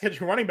this pass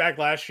catching running back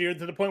last year,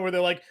 to the point where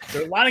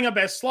they're lining up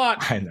as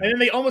slot, and then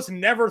they almost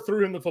never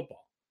threw him the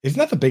football. Isn't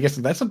that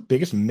that's the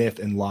biggest myth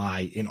and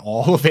lie in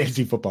all of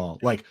fantasy football?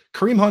 Like,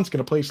 Kareem Hunt's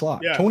going to play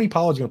slot. Yeah. Tony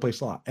Pollard's going to play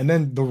slot. And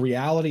then the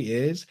reality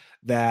is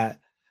that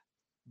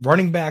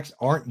running backs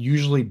aren't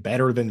usually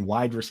better than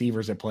wide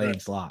receivers at playing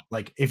slot.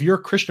 Like, if you're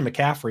Christian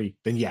McCaffrey,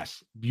 then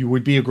yes, you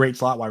would be a great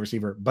slot wide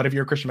receiver. But if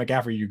you're Christian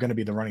McCaffrey, you're going to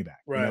be the running back.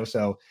 Right. You know,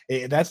 so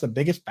that's the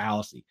biggest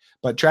fallacy.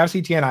 But Travis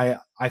Etienne,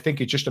 I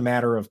think it's just a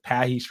matter of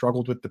he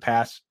struggled with the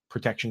pass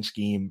protection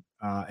scheme,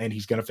 and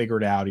he's going to figure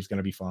it out. He's going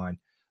to be fine.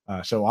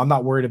 So I'm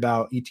not worried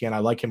about Etienne. I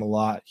like him a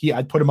lot.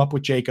 I'd put him up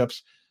with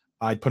Jacobs.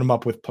 I'd put him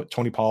up with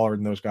Tony Pollard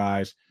and those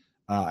guys.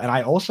 And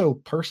I also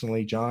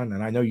personally, John,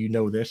 and I know you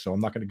know this, so I'm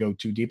not going to go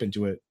too deep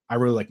into it, I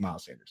really like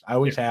Miles Sanders. I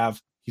always have.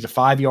 He's a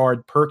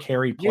 5-yard per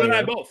carry player. You and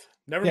I both.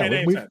 Never made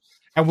any sense.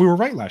 And we were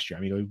right last year.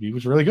 I mean, he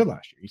was really good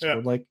last year. He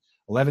scored like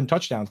 11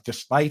 touchdowns,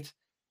 despite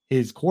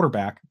his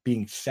quarterback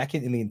being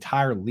second in the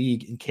entire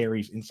league in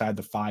carries inside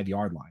the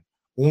 5-yard line.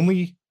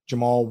 Only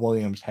Jamal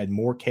Williams had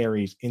more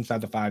carries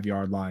inside the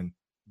 5-yard line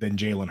than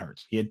Jalen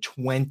Hurts. He had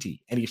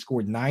 20, and he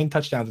scored 9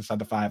 touchdowns inside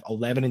the 5,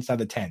 11 inside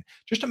the 10.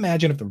 Just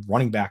imagine if the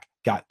running back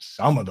got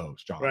some of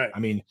those, John. Right. I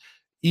mean,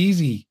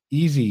 easy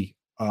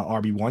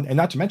RB1. And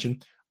not to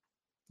mention,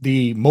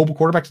 the mobile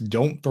quarterbacks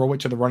don't throw it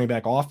to the running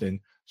back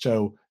often.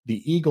 So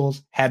the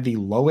Eagles had the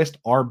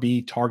lowest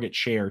RB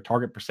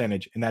target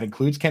percentage, and that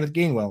includes Kenneth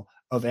Gainwell,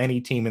 of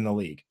any team in the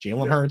league.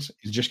 Jalen Hurts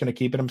is just going to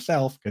keep it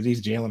himself because he's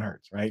Jalen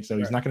Hurts, right? So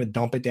he's not going to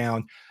dump it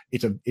down.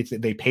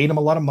 They paid him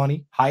a lot of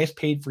money, highest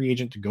paid free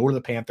agent to go to the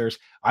Panthers.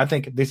 I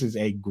think this is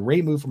a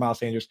great move for Miles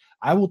Sanders.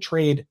 I will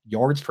trade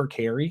yards per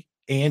carry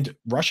and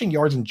rushing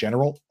yards in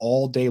general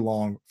all day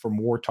long for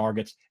more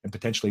targets and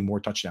potentially more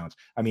touchdowns.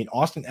 I mean,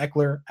 Austin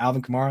Eckler,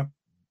 Alvin Kamara,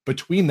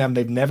 between them,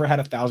 they've never had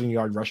a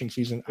 1,000-yard rushing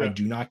season. I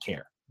do not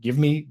care. Give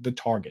me the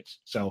targets.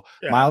 So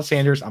Miles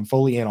Sanders, I'm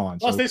fully in on.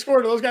 Plus,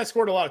 those guys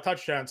scored a lot of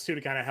touchdowns too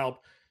to kind of help.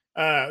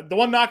 The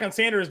one knock on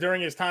Sanders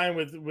during his time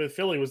with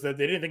Philly was that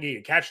they didn't think he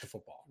could catch the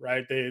football,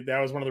 right? That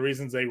was one of the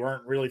reasons they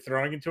weren't really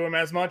throwing it to him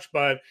as much.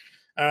 But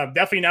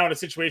definitely now in a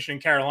situation in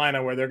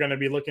Carolina where they're going to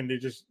be looking to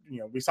just,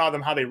 we saw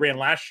them how they ran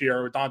last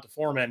year with Donta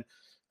Foreman.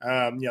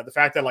 The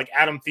fact that like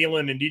Adam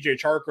Thielen and DJ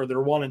Chark are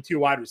their 1 and 2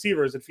 wide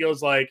receivers, it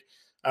feels like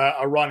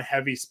a run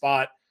heavy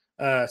spot.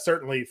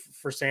 Certainly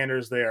for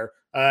Sanders there.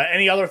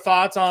 Any other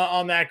thoughts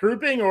on that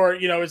grouping, or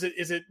is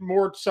it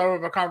more so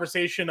of a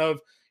conversation of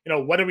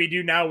what do we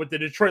do now with the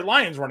Detroit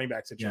Lions running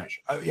back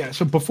situation?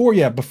 So before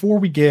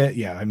we get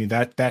I mean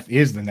that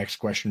is the next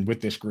question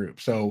with this group.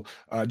 So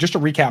just to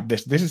recap,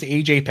 this is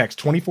age apex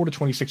 24 to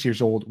 26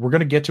 years old. We're going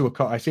to get to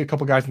I see a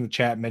couple guys in the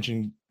chat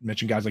mention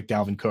guys like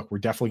Dalvin Cook. We're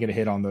definitely going to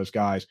hit on those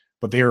guys,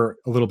 but they're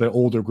a little bit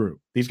older group.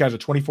 These guys are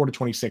 24 to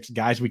 26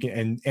 guys we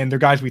can and they're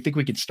guys we think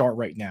we could start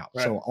right now.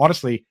 Right. So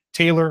honestly,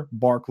 Taylor,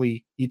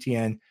 Barkley,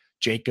 Etienne,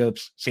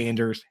 Jacobs,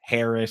 Sanders,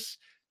 Harris,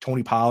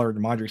 Tony Pollard,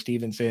 Ramondre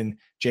Stevenson,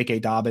 J.K.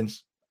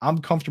 Dobbins. I'm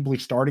comfortably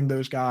starting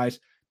those guys.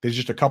 There's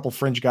just a couple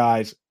fringe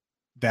guys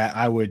that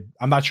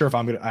I'm not sure if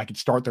I could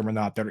start them or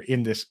not that are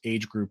in this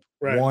age group.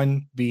 Right.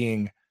 One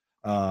being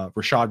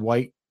Rachaad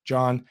White,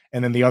 John,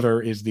 and then the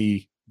other is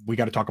we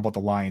got to talk about the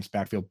Lions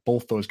backfield.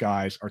 Both those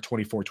guys are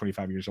 24,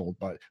 25 years old.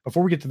 But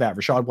before we get to that,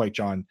 Rachaad White,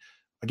 John,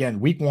 again,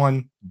 week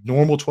 1,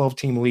 normal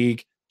 12-team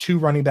league, 2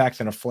 running backs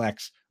and a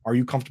flex. Are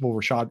you comfortable,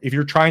 Rachaad? If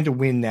you're trying to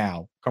win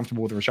now,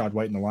 comfortable with Rachaad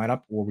White in the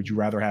lineup, or would you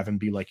rather have him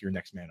be like your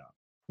next man up?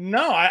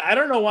 No, I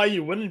don't know why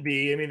you wouldn't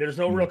be. I mean, there's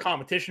no real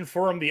competition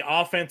for him. The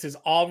offense is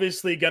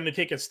obviously going to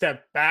take a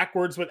step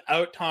backwards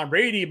without Tom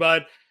Brady,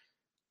 but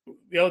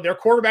their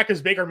quarterback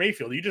is Baker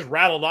Mayfield. You just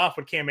rattled off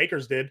what Cam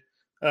Akers did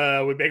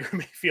with Baker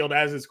Mayfield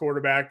as his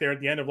quarterback there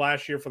at the end of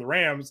last year for the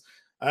Rams.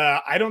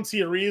 I don't see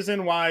a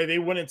reason why they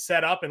wouldn't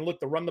set up and look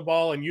to run the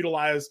ball and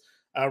utilize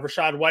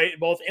Rachaad White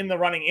both in the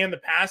running and the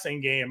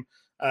passing game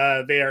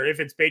there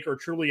if it's Baker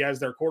truly as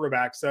their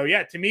quarterback. So,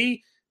 to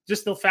me,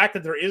 just the fact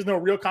that there is no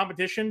real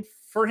competition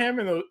for him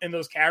in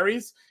those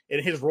carries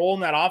and his role in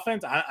that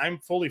offense, I'm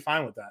fully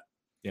fine with that.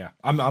 Yeah,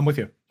 I'm with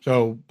you.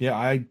 So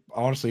I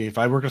honestly, if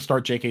I were going to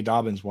start J.K.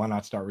 Dobbins, why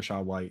not start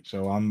Rachaad White?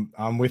 So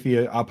I'm with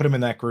you. I'll put him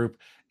in that group.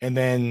 And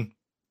then,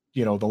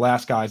 the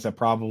last guys that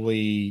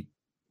probably,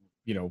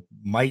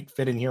 might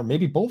fit in here,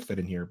 maybe both fit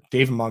in here,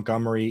 David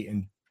Montgomery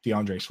and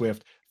DeAndre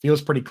Swift.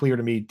 Feels pretty clear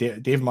to me.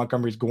 David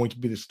Montgomery is going to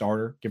be the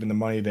starter, given the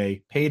money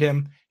they paid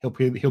him. He'll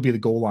be the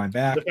goal line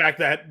back. The fact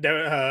that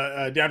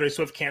DeAndre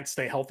Swift can't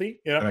stay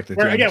healthy,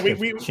 Where again,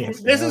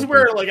 this is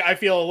where like I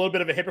feel a little bit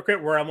of a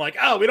hypocrite, where I'm like,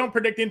 oh, we don't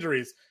predict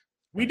injuries.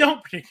 We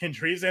don't predict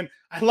injuries, and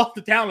I love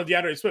the talent of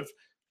DeAndre Swift,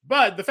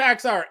 but the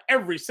facts are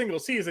every single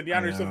season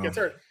DeAndre Swift gets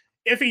hurt.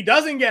 If he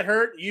doesn't get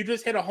hurt, you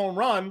just hit a home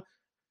run.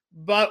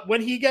 But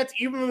when he gets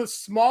even the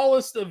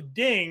smallest of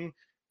ding,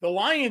 the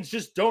Lions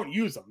just don't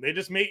use them. They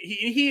just make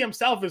he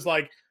himself is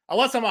like,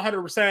 unless I'm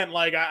 100%,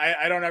 like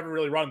I don't ever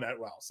really run that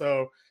well.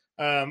 So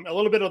a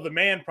little bit of the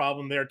man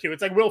problem there too.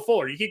 It's like Will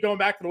Fuller. You keep going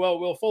back to the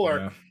Will Fuller.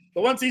 Yeah.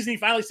 The one season he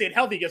finally stayed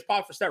healthy, he gets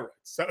popped for steroids.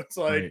 So it's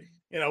like,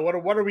 Right.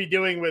 what are we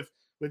doing with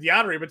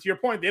DeAndre? But to your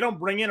point, they don't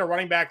bring in a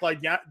running back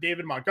like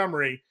David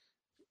Montgomery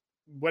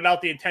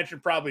without the intention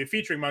probably of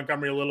featuring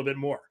Montgomery a little bit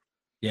more.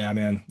 Yeah,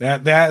 man,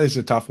 that is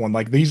a tough one.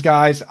 Like these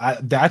guys,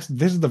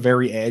 this is the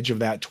very edge of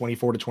that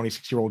 24 to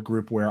 26-year-old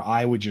group where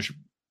I would just,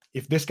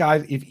 if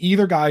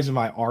either guy's in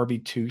my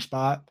RB2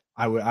 spot,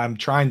 I'm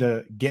trying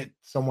to get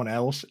someone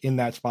else in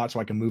that spot so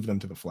I can move them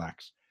to the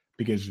flex,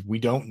 because we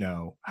don't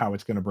know how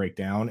it's going to break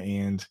down,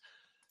 and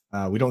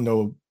we don't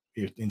know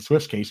in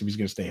Swift's case if he's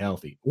going to stay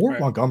healthy, or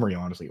Montgomery,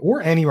 honestly,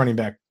 or any running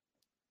back.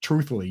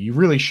 Truthfully, you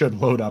really should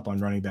load up on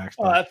running backs.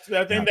 I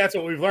think that's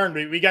what we've learned.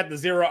 We got the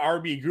zero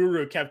RB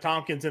guru, Kev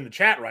Tompkins, in the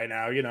chat right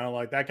now.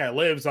 Like that guy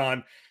lives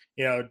on,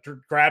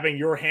 grabbing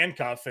your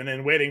handcuff and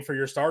then waiting for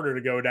your starter to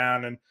go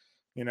down, and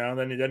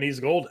then he's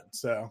golden.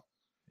 So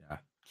yeah.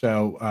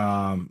 So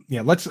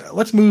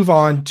let's move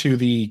on to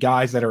the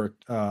guys that are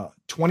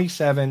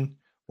 27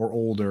 or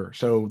older.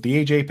 So the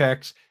age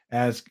apex,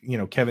 as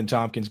Kevin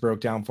Tompkins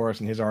broke down for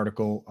us in his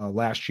article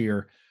last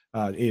year,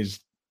 is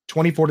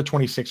 24 to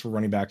 26 for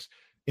running backs.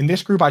 In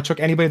this group, I took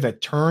anybody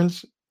that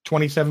turns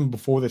 27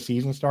 before the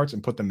season starts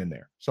and put them in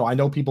there. So I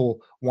know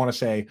people want to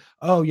say,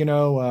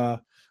 Christian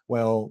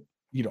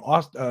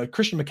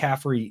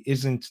McCaffrey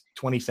isn't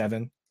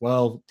 27.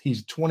 Well,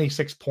 he's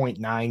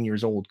 26.9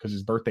 years old because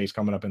his birthday's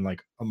coming up in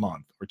like a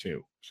month or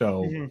two.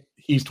 So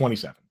he's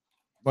 27.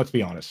 Let's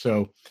be honest.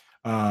 So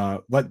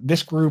let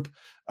this group,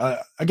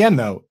 again,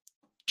 though,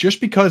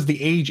 just because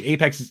the age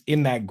apex is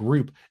in that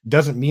group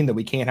doesn't mean that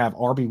we can't have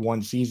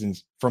RB1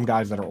 seasons from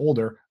guys that are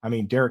older. I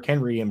mean, Derrick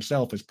Henry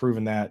himself has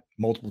proven that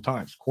multiple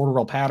times.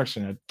 Cordarrelle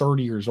Patterson at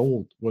 30 years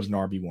old was an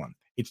RB1.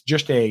 It's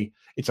just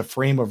it's a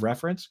frame of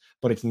reference,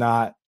 but it's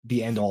not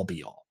the end all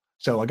be all.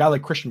 So a guy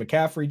like Christian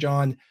McCaffrey,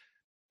 John,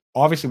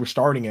 obviously we're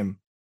starting him.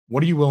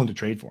 What are you willing to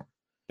trade for him?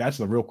 That's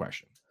the real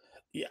question.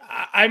 Yeah,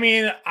 I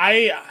mean,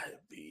 I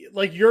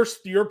like your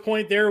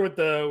point there with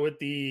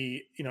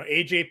the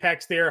age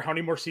apex there. How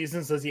many more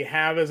seasons does he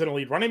have as an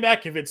elite running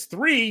back? If it's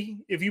 3,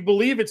 if you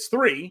believe it's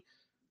 3,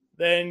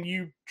 then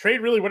you trade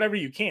really whatever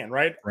you can,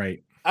 right?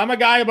 Right. I'm a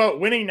guy about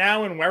winning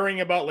now and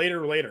worrying about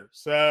later.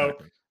 So,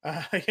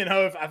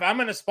 if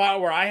I'm in a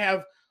spot where I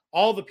have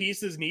all the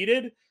pieces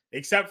needed,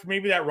 except for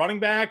maybe that running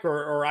back,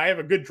 or I have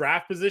a good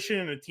draft position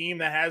in a team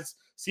that has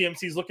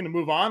CMCs looking to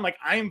move on, like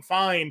I am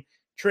fine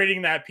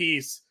trading that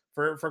piece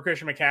for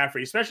Christian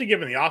McCaffrey, especially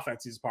given the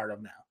offense he's part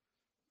of now.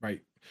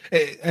 Right.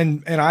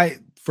 And I,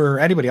 for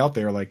anybody out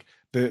there, like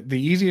the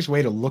easiest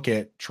way to look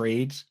at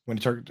trades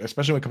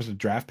especially when it comes to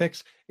draft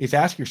picks, is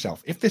ask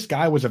yourself, if this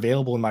guy was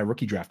available in my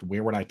rookie draft,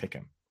 where would I pick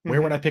him?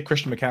 Where would I pick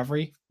Christian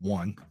McCaffrey?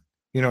 1.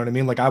 You know what I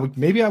mean? Like I would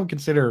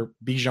consider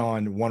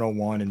Bijan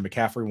 101 and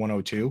McCaffrey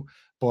 102.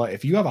 But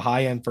if you have a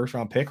high-end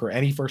first-round pick or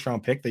any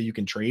first-round pick that you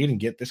can trade and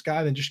get this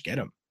guy, then just get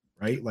him,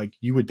 right? Like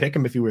you would pick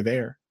him if you were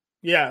there.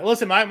 Yeah,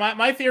 listen,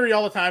 my theory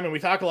all the time, and we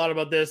talk a lot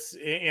about this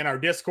in our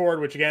Discord,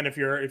 which again, if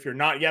you're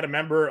not yet a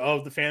member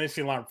of the Fantasy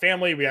Alarm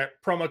family, we got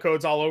promo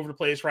codes all over the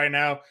place right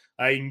now.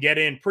 You can get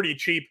in pretty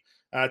cheap,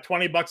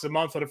 $20 a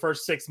month for the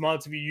first 6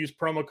 months if you use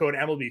promo code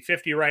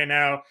MLB50 right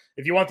now.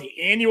 If you want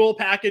the annual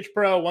package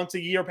pro, once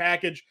a year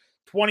package,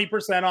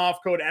 20% off,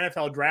 code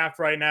NFL Draft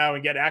right now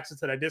and get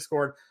access to that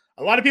Discord.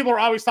 A lot of people are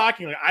always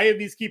talking like, I have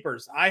these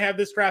keepers. I have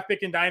this draft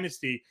pick in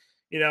Dynasty.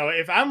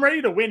 If I'm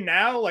ready to win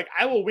now, like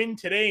I will win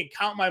today and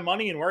count my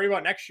money and worry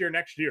about next year.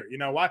 You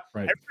know what?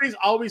 Right. Everybody's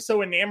always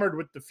so enamored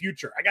with the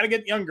future. I got to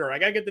get younger. I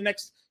got to get the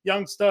next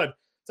young stud.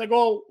 It's like,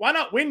 well, why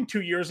not win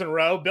 2 years in a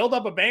row, build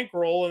up a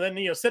bankroll, and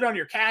then, sit on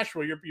your cash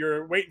while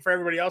you're waiting for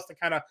everybody else to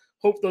kind of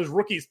hope those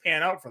rookies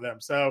pan out for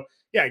them. So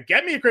yeah,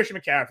 get me a Christian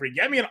McCaffrey,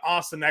 get me an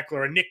Austin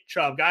Eckler, a Nick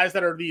Chubb, guys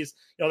that are these,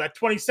 that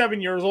 27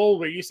 years old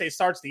where you say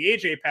starts the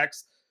age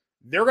apex.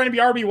 They're going to be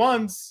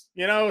RB1s,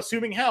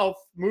 assuming health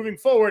moving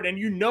forward,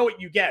 and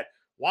what you get.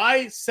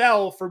 Why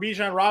sell for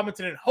Bijan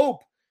Robinson and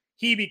hope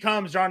he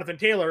becomes Jonathan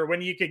Taylor when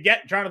you could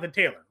get Jonathan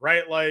Taylor,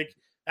 right? Like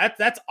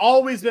that's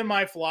always been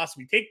my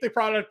philosophy. Take the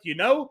product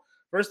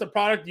versus the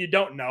product you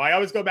don't know. I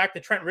always go back to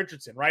Trent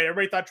Richardson, right?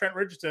 Everybody thought Trent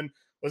Richardson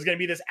was going to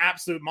be this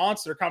absolute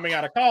monster coming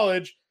out of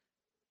college.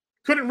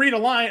 Couldn't read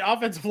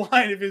offensive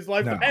line if his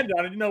life depended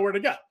on it, didn't know where to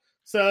go.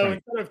 So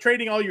instead of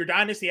trading all your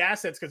dynasty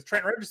assets because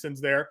Trent Richardson's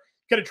there,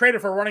 could have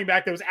traded for a running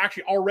back that was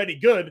actually already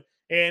good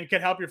and could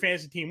help your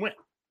fantasy team win.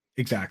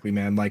 Exactly,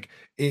 man. Like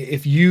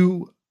if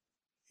you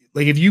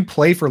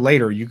play for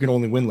later, you can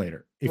only win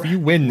later. If you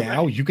win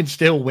now, you can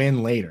still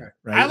win later.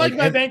 Right. I like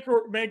my bank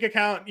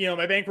account,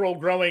 my bankroll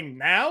growing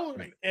now,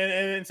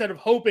 and instead of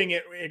hoping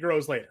it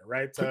grows later.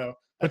 Right. So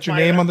put your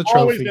name on the trophy.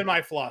 Always been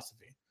my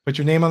philosophy. Put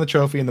your name on the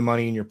trophy and the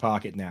money in your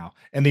pocket now.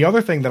 And the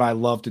other thing that I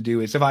love to do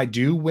is if I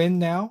do win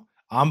now,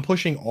 I'm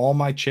pushing all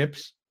my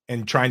chips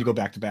and trying to go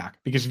back to back,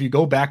 because if you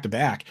go back to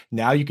back,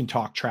 now you can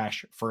talk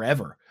trash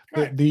forever.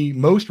 Right. The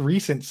most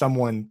recent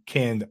someone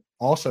can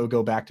also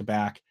go back to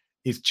back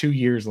is 2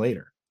 years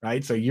later,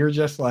 right? So you're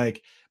just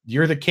like,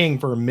 you're the king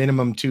for a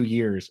minimum 2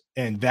 years,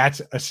 and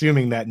that's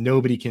assuming that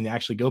nobody can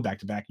actually go back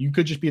to back. You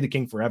could just be the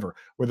king forever,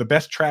 where the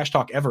best trash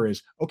talk ever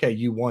is, okay,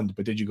 you won,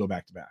 but did you go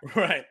back to back?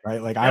 Right. Right?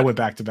 Like, I went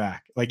back to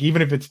back. Like,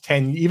 even if it's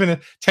 10,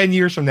 even 10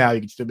 years from now, you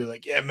can still be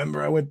like, yeah,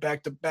 remember I went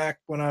back to back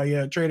when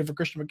I traded for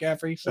Christian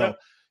McCaffrey. So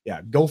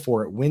yeah, go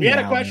for it. Win. We had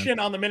now, a question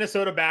man. on the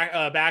Minnesota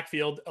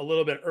backfield a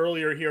little bit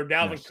earlier here.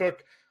 Dalvin Yes.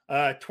 Cook,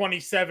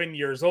 27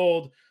 years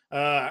old.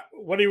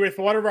 What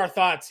are our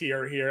thoughts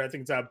here? I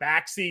think it's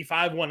Baxi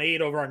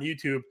 518 over on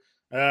YouTube.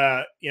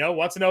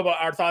 Wants to know about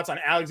our thoughts on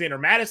Alexander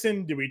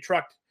Madison. Do we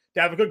truck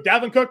Dalvin Cook?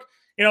 Dalvin Cook,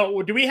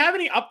 do we have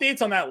any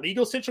updates on that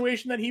legal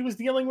situation that he was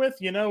dealing with,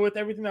 with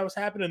everything that was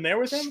happening there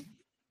with him?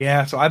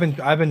 Yeah, so I've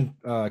been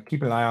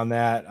keeping an eye on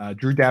that.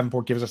 Drew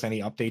Davenport gives us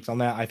any updates on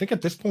that. I think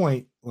at this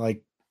point,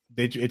 like,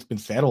 it's been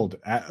settled,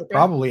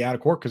 probably out of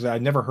court, because I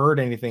never heard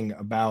anything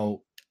about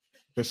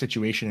the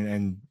situation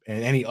and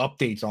any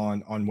updates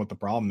on what the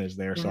problem is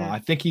there. So I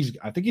think he's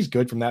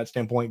good from that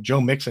standpoint. Joe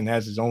Mixon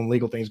has his own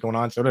legal things going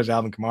on. So does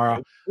Alvin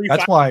Kamara.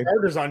 That's why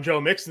charges on Joe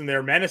Mixon.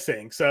 They're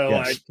menacing. So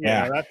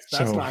yes,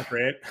 that's not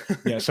great.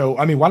 Yeah. So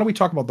I mean, why don't we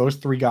talk about those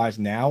three guys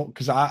now?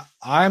 Because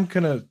I'm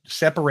gonna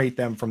separate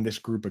them from this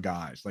group of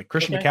guys. Like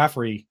Christian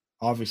McCaffrey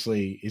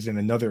obviously is in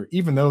another,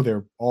 even though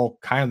they're all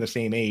kind of the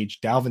same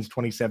age. Dalvin's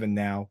 27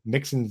 now.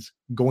 Mixon's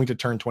going to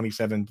turn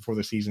 27 before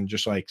the season,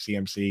 just like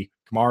CMC.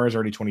 Kamara is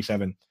already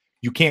 27.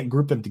 You can't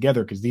group them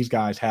together because these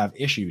guys have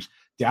issues.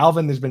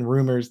 Dalvin, there's been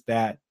rumors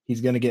that he's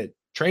going to get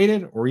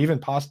traded or even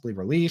possibly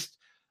released.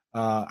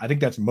 I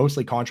think that's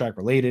mostly contract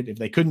related. If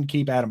they couldn't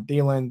keep Adam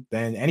Thielen,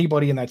 then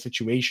anybody in that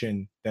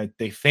situation that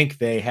they think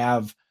they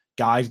have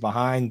guys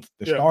behind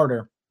the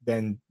starter,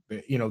 then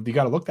you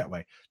got to look that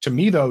way. To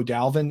me, though,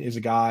 Dalvin is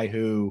a guy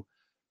who,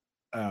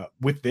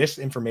 with this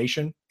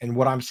information and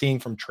what I'm seeing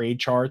from trade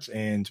charts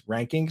and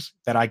rankings,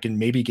 that I can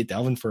maybe get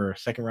Dalvin for a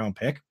second round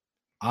pick.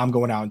 I'm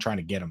going out and trying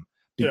to get him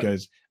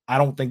because I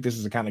don't think this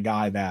is the kind of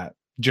guy that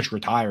just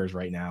retires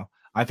right now.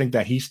 I think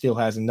that he still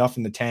has enough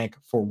in the tank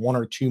for 1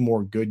 or 2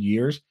 more good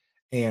years.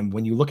 And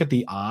when you look at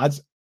the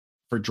odds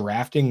for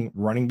drafting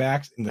running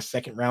backs in the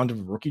second round of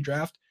a rookie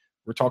draft,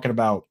 we're talking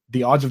about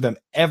the odds of them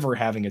ever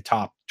having a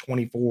top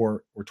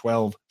 24 or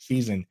 12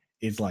 season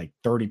is like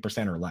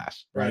 30% or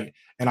less. Right.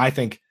 And I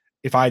think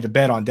if I had to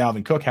bet on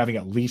Dalvin Cook having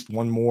at least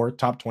one more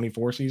top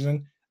 24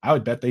 season, I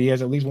would bet that he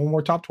has at least one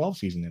more top 12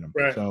 season in him.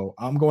 So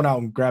I'm going out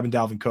and grabbing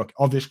Dalvin Cook.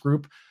 Of this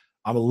group,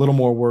 I'm a little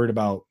more worried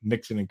about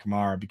Mixon and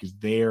Kamara because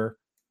their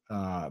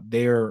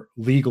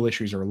legal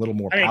issues are a little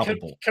more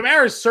palpable.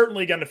 Kamara is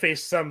certainly going to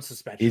face some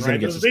suspension. He's right?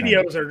 Those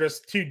videos are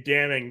just too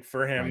damning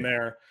for him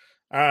there.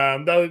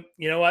 Though,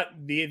 you know what?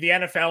 The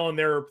NFL and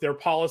their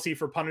policy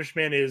for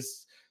punishment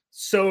is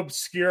so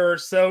obscure,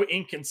 so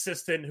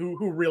inconsistent.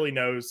 Who really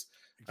knows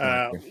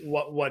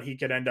what he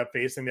could end up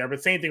facing there?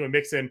 But same thing with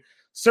Mixon.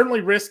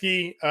 Certainly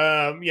risky.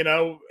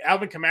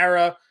 Alvin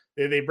Kamara,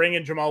 they bring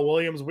in Jamal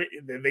Williams.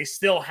 They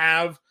still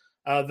have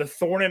the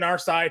thorn in our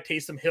side,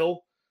 Taysom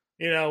Hill,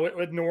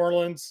 with New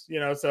Orleans,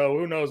 so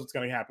who knows what's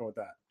going to happen with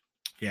that.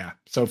 Yeah.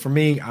 So for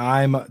me,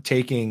 I'm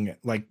taking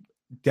like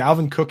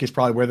Dalvin Cook is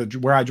probably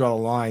where I draw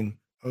the line,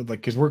 like,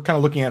 because we're kind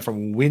of looking at it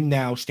from a win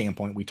now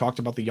standpoint. We talked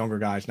about the younger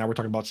guys. Now we're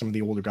talking about some of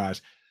the older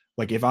guys.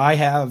 Like if I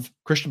have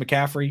Christian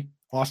McCaffrey,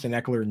 Austin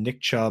Eckler,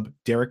 Nick Chubb,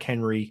 Derrick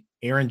Henry,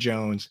 Aaron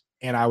Jones,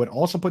 and I would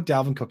also put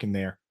Dalvin Cook in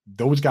there.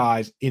 Those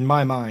guys, in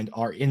my mind,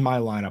 are in my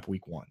lineup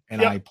week 1.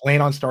 And I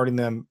plan on starting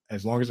them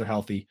as long as they're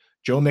healthy.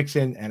 Joe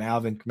Mixon and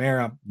Alvin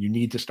Kamara, you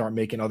need to start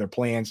making other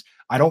plans.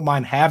 I don't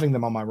mind having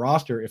them on my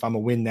roster if I'm a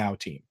win now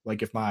team.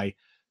 Like if my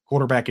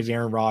quarterback is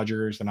Aaron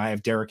Rodgers and I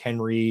have Derrick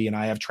Henry and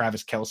I have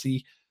Travis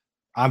Kelce,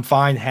 I'm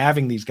fine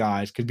having these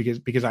guys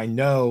because I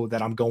know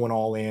that I'm going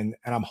all in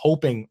and I'm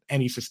hoping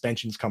any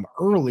suspensions come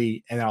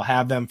early and I'll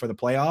have them for the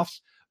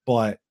playoffs.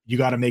 But you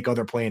got to make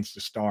other plans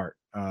to start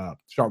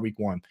week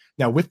 1.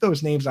 Now, with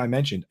those names I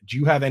mentioned, do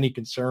you have any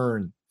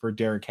concern for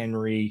Derrick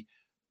Henry,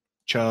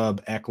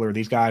 Chubb, Eckler?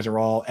 These guys are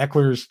all,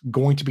 Eckler's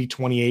going to be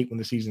 28 when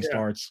the season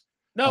starts.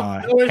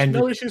 No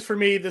issues for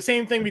me. The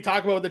same thing we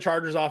talk about with the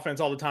Chargers offense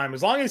all the time.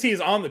 As long as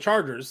he's on the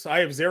Chargers, I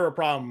have zero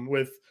problem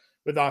with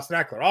Austin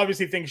Eckler.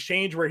 Obviously, things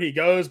change where he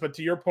goes, but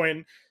to your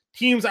point,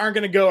 teams aren't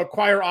going to go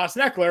acquire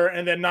Austin Eckler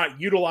and then not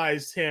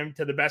utilize him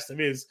to the best of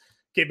his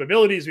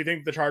capabilities. We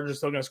think the Chargers are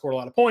still going to score a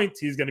lot of points.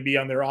 He's going to be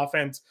on their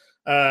offense,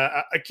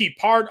 a key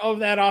part of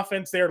that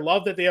offense there.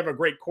 Love that they have a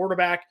great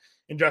quarterback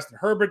in Justin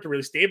Herbert to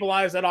really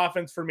stabilize that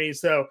offense for me.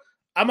 So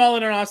I'm all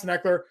in on Austin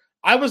Eckler.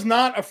 I was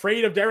not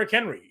afraid of Derrick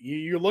Henry.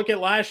 You look at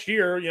last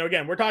year,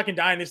 again, we're talking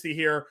Dynasty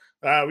here.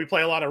 We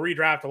play a lot of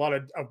redraft, a lot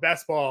of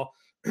best ball.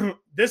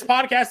 This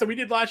podcast that we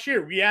did last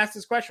year, we asked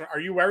this question: are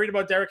you worried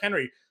about Derrick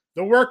Henry?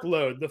 The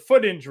workload, the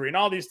foot injury, and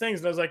all these things.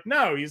 And I was like,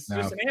 no, he's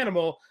just an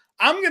animal.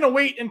 I'm going to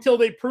wait until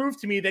they prove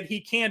to me that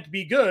he can't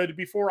be good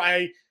before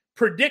I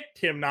predict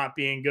him not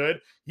being good.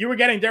 You were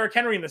getting Derrick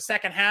Henry in the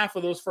second half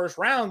of those first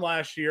round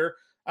last year,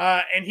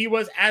 and he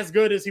was as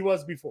good as he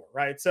was before,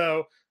 right?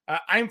 So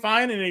I'm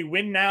fine in a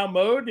win now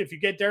mode. If you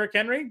get Derrick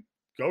Henry,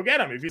 go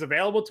get him. If he's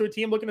available to a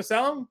team looking to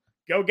sell him,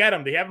 go get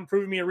him. They haven't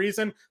proven me a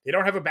reason. They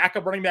don't have a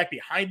backup running back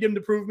behind him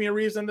to prove me a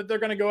reason that they're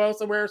going to go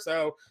elsewhere.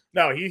 So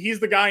no, he's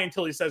the guy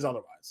until he says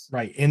otherwise.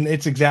 Right. And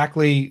it's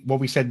exactly what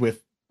we said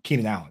with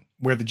Keenan Allen,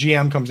 where the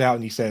GM comes out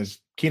and he says,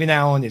 Keenan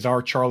Allen is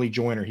our Charlie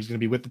Joyner. He's going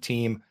to be with the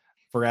team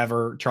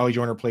forever. Charlie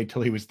Joyner played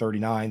till he was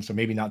 39, so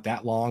maybe not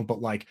that long.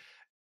 But like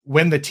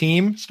when the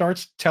team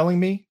starts telling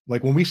me,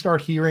 like when we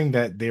start hearing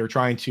that they're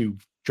trying to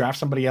draft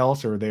somebody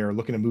else or they're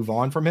looking to move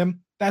on from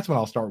him, that's when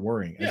I'll start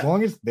worrying. As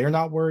long as they're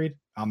not worried,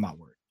 I'm not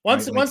worried.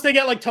 Once they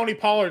get like Tony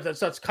Pollard that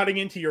starts cutting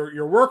into your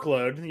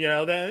workload,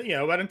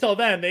 but until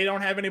then, they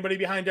don't have anybody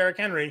behind Derrick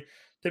Henry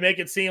to make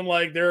it seem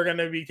like they're going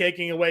to be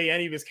taking away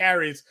any of his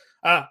carries.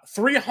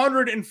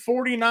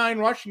 349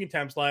 rushing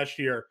attempts last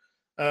year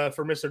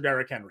for Mr.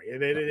 Derrick Henry.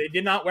 They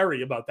did not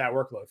worry about that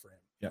workload for him.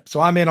 Yeah. So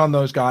I'm in on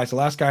those guys. The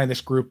last guy in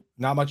this group,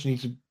 not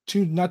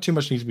too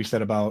much needs to be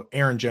said about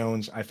Aaron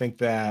Jones. I think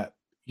that,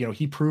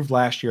 he proved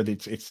last year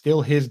that it's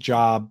still his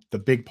job, the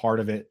big part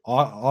of it.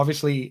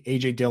 Obviously,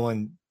 AJ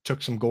Dillon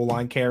took some goal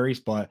line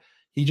carries, but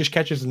he just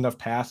catches enough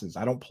passes.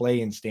 I don't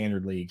play in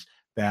standard leagues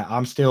that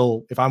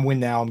if I'm win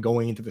now, I'm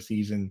going into the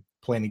season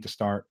planning to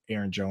start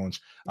Aaron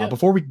Jones.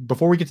 Before we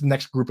get to the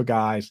next group of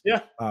guys,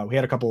 we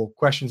had a couple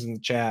questions in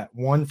the chat.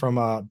 One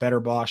from Better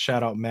Boss,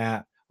 shout out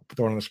Matt. I'll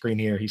throw it on the screen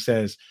here. He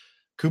says,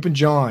 Coop and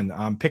John,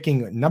 I'm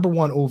picking number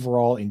 1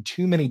 overall in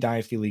too many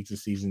dynasty leagues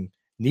this season.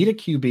 Need a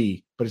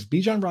QB, but is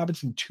Bijan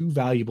Robinson too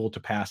valuable to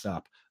pass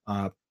up?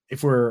 So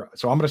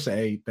I'm going to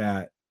say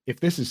that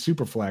if this is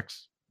super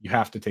flex, you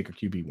have to take a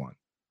QB 1.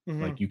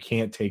 Like you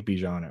can't take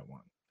Bijan at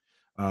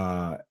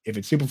 1. If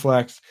it's super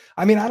flex,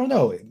 I don't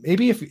know.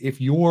 Maybe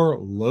if you're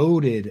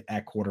loaded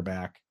at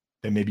quarterback,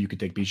 then maybe you could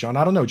take Bijan.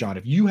 I don't know, John.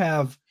 If you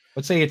have,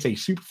 let's say it's a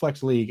super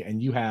flex league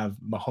and you have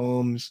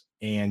Mahomes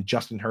and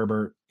Justin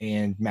Herbert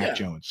and Mac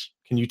Jones,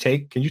 can you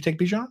take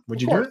Bijan?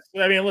 Would you do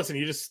it? Listen,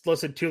 you just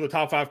listed 2 of the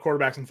top 5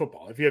 quarterbacks in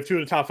football. If you have 2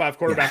 of the top 5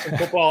 quarterbacks in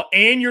football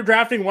and you're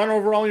drafting 1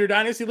 overall in your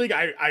dynasty league,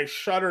 I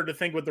shudder to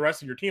think what the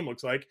rest of your team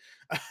looks like.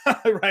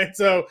 Right.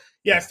 So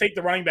yes, take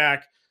the running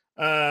back.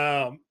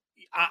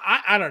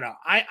 I don't know.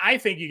 I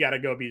think you got to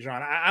go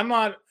Bijan. I'm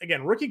not,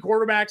 again, rookie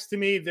quarterbacks to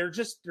me, they're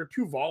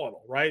too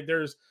volatile, right?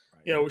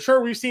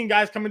 Sure, we've seen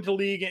guys come into the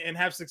league and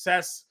have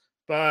success,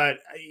 but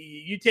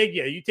you take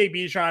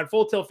Bijan,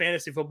 full tilt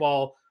fantasy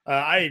football.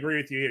 I agree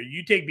with you here.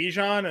 You take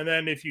Bijan, and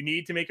then if you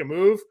need to make a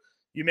move,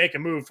 you make a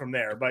move from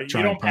there. But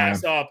you don't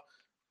pass up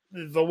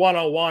the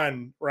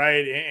 101,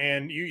 right?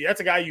 And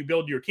that's a guy you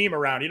build your team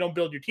around. You don't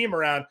build your team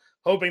around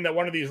hoping that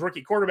one of these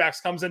rookie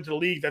quarterbacks comes into the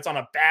league that's on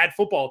a bad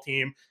football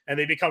team and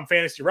they become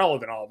fantasy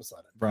relevant all of a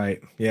sudden.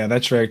 Right. Yeah,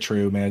 that's very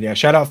true, man. Yeah.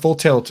 Shout out Full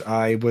Tilt.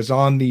 I was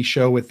on the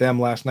show with them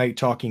last night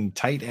talking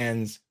tight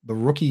ends, the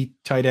rookie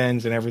tight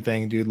ends and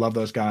everything. Dude, love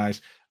those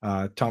guys.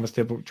 Thomas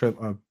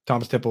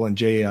Tipple and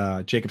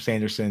Jacob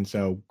Sanderson.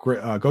 So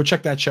go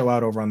check that show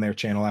out over on their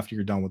channel after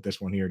you're done with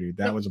this one here, dude.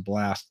 That was a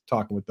blast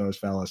talking with those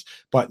fellas.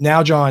 But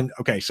now, John,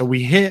 okay, so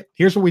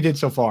here's what we did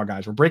so far,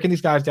 guys. We're breaking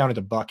these guys down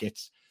into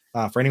buckets.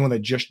 For anyone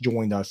that just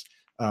joined us,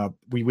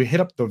 we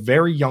hit up the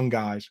very young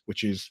guys,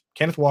 which is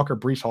Kenneth Walker,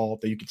 Breece Hall,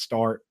 that you could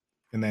start.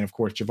 And then, of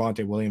course,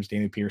 Javonte Williams,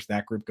 Damian Pierce,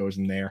 that group goes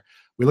in there.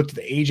 We looked at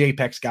the age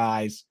apex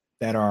guys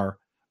that are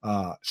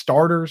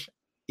starters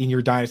in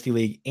your dynasty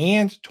league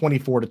and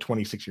 24 to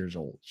 26 years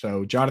old.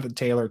 So Jonathan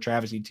Taylor,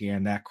 Travis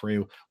Etienne, that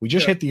crew. We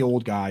just hit the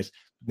old guys.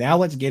 Now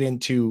let's get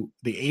into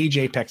the age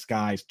apex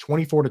guys,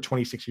 24 to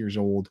 26 years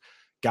old.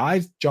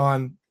 Guys,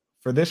 John,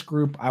 for this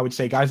group, I would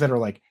say guys that are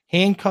like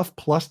handcuff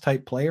plus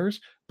type players,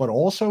 but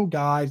also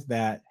guys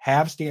that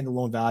have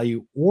standalone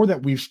value or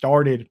that we've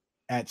started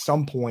at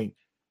some point.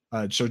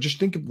 So just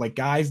think of like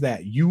guys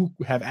that you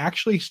have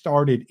actually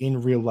started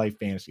in real life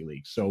fantasy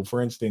leagues. So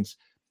for instance,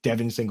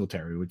 Devin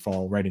Singletary would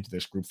fall right into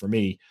this group for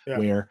me,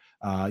 where,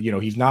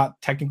 he's not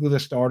technically the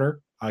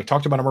starter. I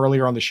talked about him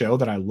earlier on the show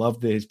that I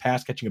love his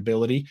pass catching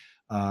ability.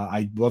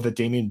 I love that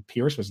Damian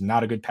Pierce was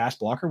not a good pass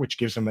blocker, which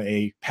gives him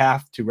a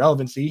path to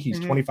relevancy. He's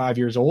 25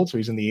 years old, so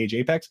he's in the age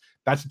apex.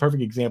 That's the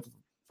perfect example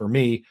for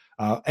me.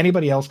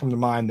 Anybody else come to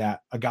mind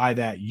that a guy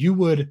that you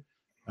would,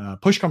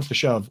 push comes to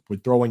shove,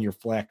 would throw in your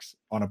flex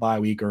on a bye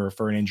week or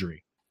for an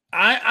injury?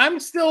 I'm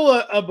still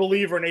a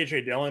believer in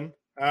AJ Dillon.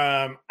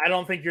 I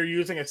don't think you're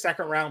using a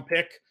second round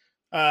pick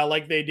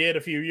like they did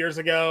a few years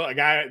ago. A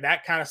guy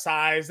that kind of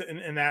size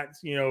and that,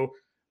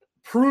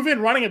 proven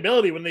running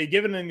ability when they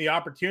given him the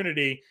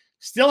opportunity.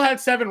 Still had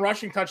 7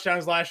 rushing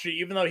touchdowns last year,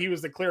 even though he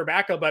was the clear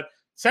backup. But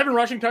 7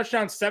 rushing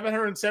touchdowns,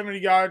 770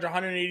 yards,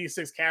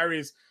 186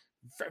 carries.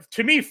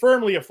 To me,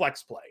 firmly a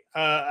flex play.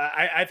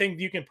 I think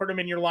you can put him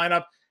in your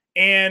lineup.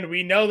 And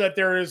we know that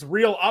there is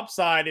real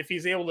upside if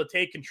he's able to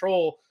take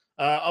control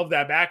of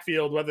that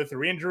backfield, whether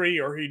through injury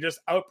or he just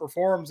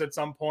outperforms at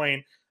some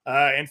point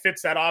and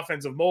fits that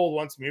offensive mold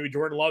once maybe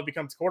Jordan Love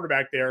becomes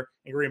quarterback there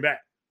in Green Bay.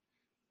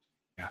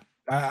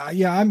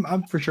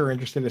 I'm for sure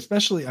interested,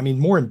 especially,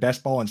 more in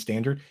best ball and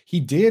standard.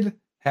 They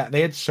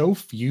had so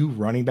few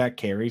running back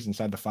carries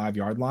inside the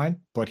 5-yard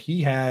line, but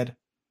he had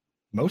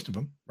most of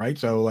them, right?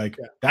 So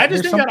I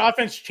just think that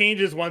offense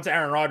changes once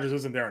Aaron Rodgers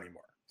isn't there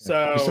anymore.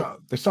 So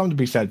there's something to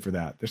be said for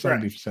that. There's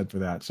something to be said for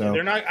that. So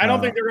they're not. I don't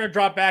think they're going to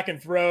drop back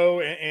and throw,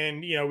 and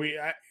we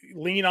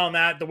lean on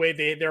that the way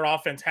their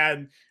offense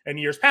had in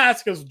years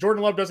past, because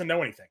Jordan Love doesn't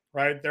know anything,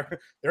 right?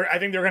 I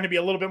think they're going to be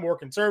a little bit more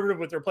conservative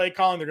with their play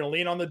calling. They're going to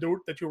lean on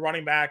the two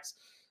running backs,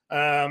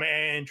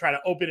 and try to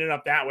open it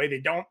up that way.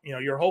 They don't.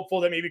 You're hopeful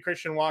that maybe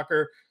Christian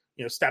Walker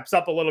steps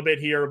up a little bit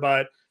here,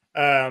 but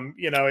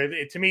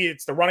to me,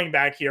 it's the running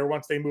back here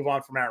once they move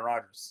on from Aaron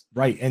Rodgers.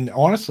 Right, and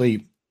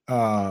honestly,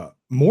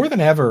 more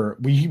than ever,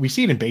 we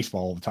see it in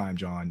baseball all the time,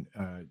 John,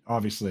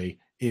 obviously,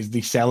 is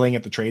the selling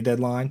at the trade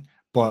deadline,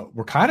 but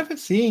we're kind of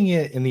seeing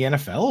it in the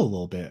NFL a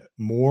little bit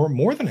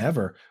more than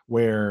ever,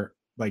 where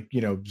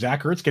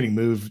Zach Ertz getting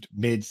moved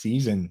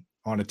mid-season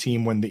on a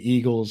team when the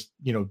Eagles,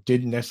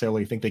 didn't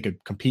necessarily think they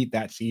could compete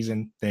that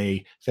season.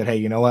 They said, hey,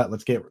 you know what,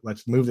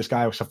 let's move this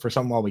guy for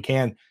something while we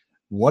can.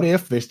 What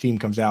if this team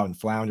comes out and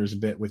flounders a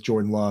bit with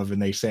Jordan Love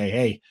and they say,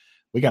 hey,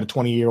 we got a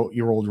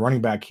 20-year-old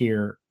running back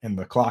here and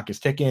the clock is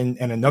ticking,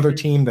 and another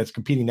team that's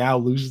competing now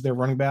loses their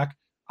running back?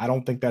 I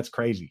don't think that's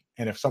crazy.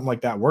 And if something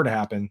like that were to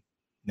happen,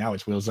 now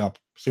it's wheels up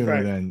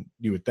sooner than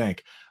you would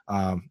think.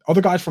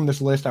 Other guys from this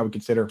list I would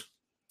consider,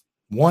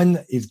 one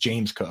is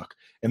James Cook.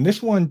 And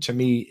this one to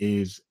me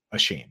is a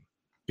shame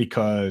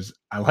because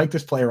I like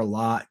this player a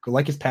lot. I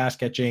like his pass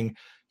catching.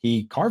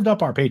 He carved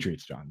up our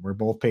Patriots, John. We're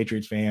both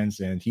Patriots fans,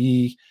 and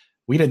we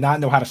did not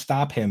know how to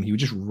stop him. He would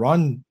just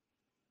run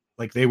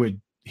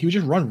he would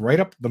just run right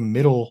up the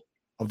middle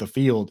of the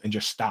field and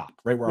just stop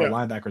right where our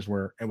linebackers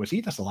were and was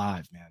eating us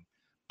alive, man.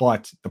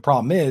 But the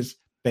problem is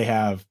they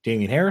have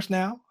Damian Harris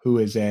now, who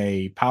is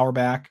a power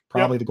back,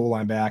 probably the goal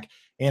line back.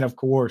 And of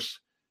course,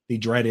 the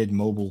dreaded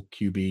mobile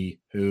QB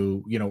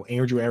who,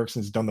 Andrew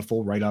Erickson's done the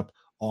full write-up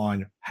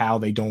on how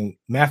they don't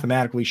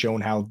mathematically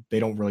shown how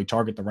they don't really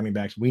target the running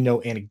backs. We know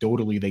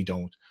anecdotally they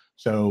don't.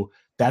 So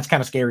that's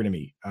kind of scary to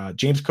me.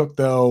 James Cook,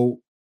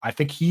 though, I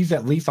think he's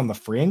at least on the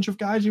fringe of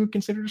guys you would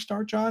consider to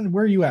start, John.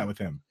 Where are you at with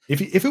him?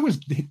 If it was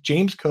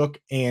James Cook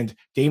and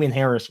Damian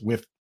Harris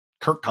with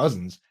Kirk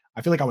Cousins,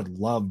 I feel like I would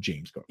love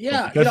James Cook.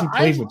 Yeah, because he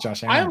plays with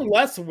Josh Allen. I'm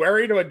less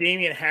worried about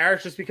Damian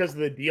Harris just because of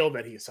the deal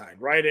that he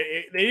signed, right?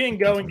 They didn't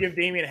go and give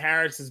Damian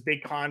Harris his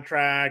big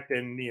contract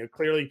and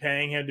clearly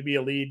paying him to be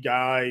a lead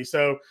guy.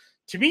 So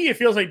to me, it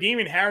feels like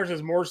Damian Harris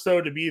is more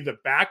so to be the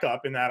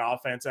backup in that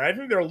offense. And I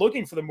think they're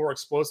looking for the more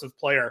explosive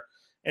player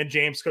and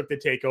James Cook to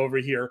take over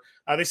here.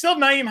 They still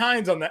have Nyheim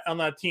Hines on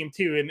that team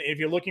too. And if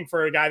you're looking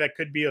for a guy that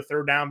could be a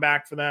third down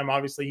back for them,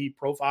 obviously he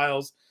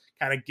profiles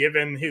kind of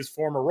given his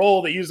former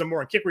role. They use him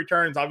more in kick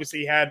returns. Obviously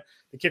he had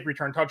the kick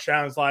return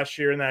touchdowns last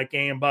year in that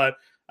game, but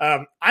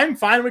I'm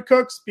fine with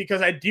Cooks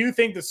because I do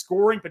think the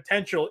scoring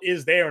potential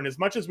is there. And as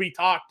much as we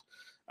talked,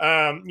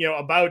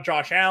 about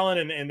Josh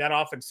Allen and that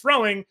offense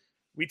throwing,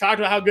 we talked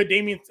about how good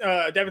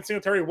Devin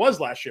Singletary was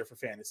last year for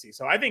fantasy.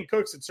 So I think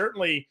Cooks would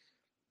certainly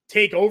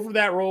take over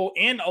that role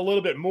and a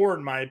little bit more,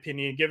 in my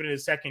opinion, given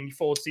his second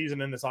full season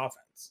in this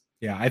offense.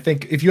 Yeah, I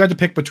think if you had to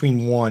pick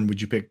between one,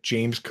 would you pick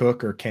James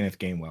Cook or Kenneth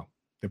Gainwell?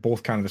 They're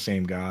both kind of the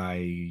same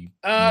guy.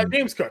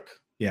 James Cook.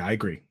 Yeah, I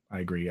agree.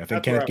 I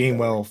think Kenneth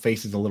Gainwell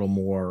faces a little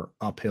more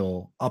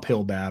uphill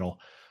battle.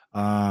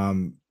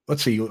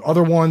 Let's see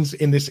other ones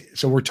in this.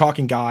 So we're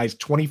talking guys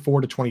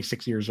 24 to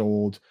 26 years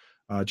old.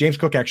 James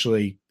Cook,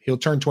 actually, he'll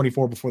turn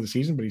 24 before the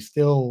season, but he's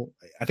still,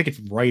 I think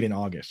it's right in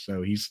August.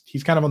 So he's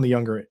kind of on the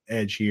younger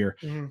edge here.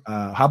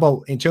 Mm-hmm. How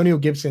about Antonio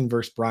Gibson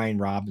versus Brian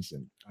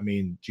Robinson? I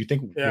mean, do you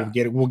think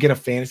we'll get a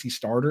fantasy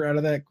starter out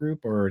of that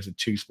group, or is it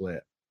two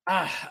split?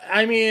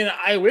 I mean,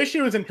 I wish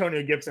it was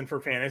Antonio Gibson for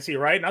fantasy,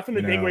 right? Nothing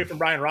to take away from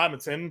Brian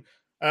Robinson.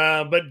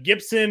 But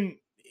Gibson,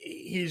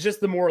 he's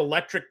just the more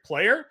electric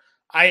player.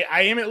 I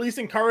am at least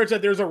encouraged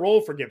that there's a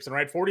role for Gibson,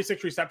 right?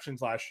 46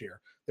 receptions last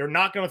year. They're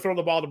not going to throw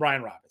the ball to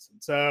Brian Robinson.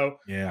 So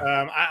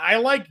I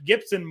like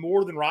Gibson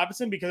more than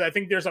Robinson because I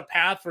think there's a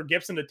path for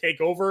Gibson to take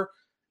over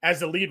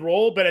as the lead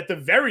role. But at the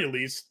very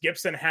least,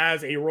 Gibson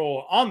has a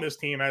role on this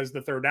team as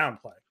the third down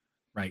play.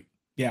 Right.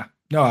 Yeah.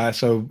 No,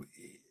 so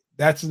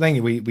that's the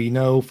thing we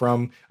know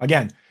from,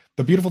 again,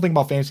 the beautiful thing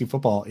about fantasy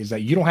football is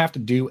that you don't have to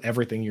do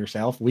everything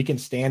yourself. We can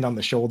stand on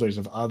the shoulders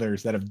of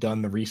others that have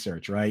done the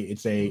research, right?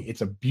 It's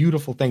a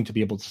beautiful thing to be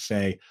able to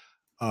say,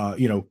 I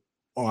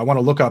want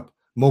to look up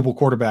mobile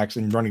quarterbacks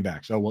and running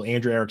backs. Oh, well,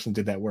 Andrew Erickson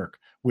did that work.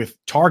 With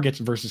targets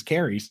versus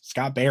carries,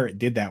 Scott Barrett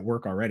did that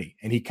work already.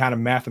 And he kind of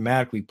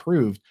mathematically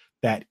proved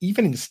that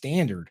even in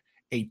standard,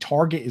 a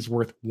target is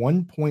worth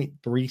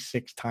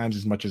 1.36 times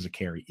as much as a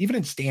carry, even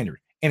in standard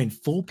and in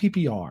full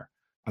PPR.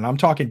 And I'm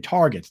talking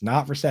targets,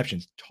 not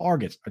receptions,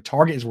 targets. A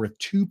target is worth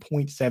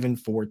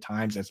 2.74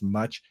 times as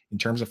much in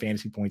terms of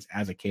fantasy points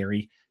as a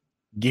carry.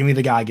 Give me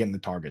the guy getting the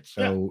targets.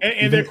 So,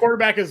 and their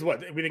quarterback is what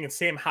we think it's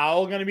Sam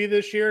Howell going to be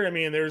this year. I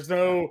mean, there's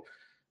no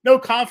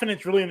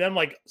confidence really in them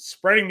like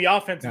spreading the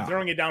offense and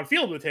throwing it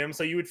downfield with him.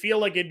 So you would feel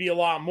like it'd be a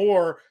lot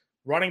more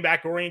running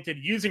back oriented,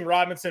 using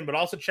Robinson, but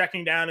also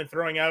checking down and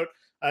throwing out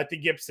to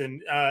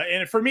Gibson.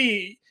 And for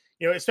me,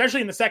 especially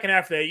in the second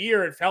half of that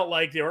year, it felt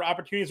like there were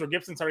opportunities where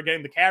Gibson started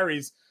getting the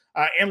carries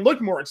and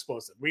looked more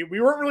explosive. We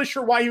weren't really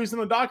sure why he was in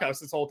the doghouse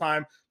this whole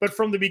time, but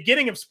from the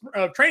beginning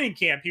of training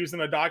camp, he was in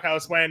the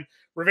doghouse when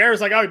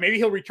Rivera's like, oh, maybe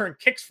he'll return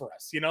kicks for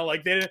us.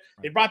 Like they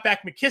brought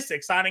back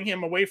McKissick, signing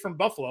him away from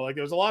Buffalo. Like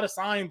there was a lot of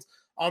signs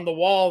on the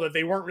wall that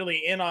they weren't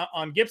really in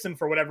on Gibson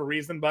for whatever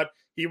reason, but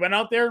he went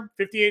out there,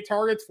 58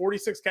 targets,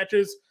 46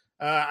 catches.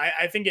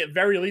 I think at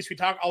very least we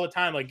talk all the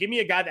time, like give me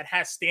a guy that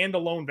has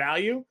standalone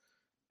value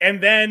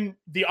and then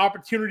the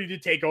opportunity to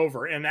take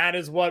over. And that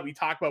is what we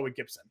talk about with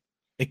Gibson.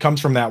 It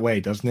comes from that way,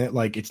 doesn't it?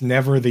 Like it's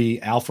never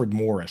the Alfred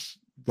Morris.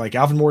 Like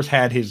Alfred Morris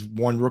had his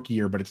one rookie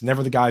year, but it's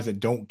never the guys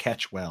that don't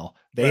catch well.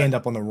 They end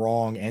up on the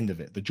wrong end of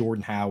it. The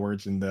Jordan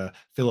Howards and the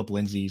Phillip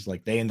Lindsays,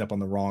 like they end up on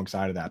the wrong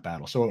side of that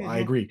battle. So I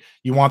agree.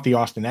 You want the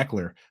Austin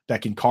Eckler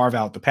that can carve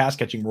out the pass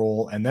catching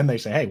role. And then they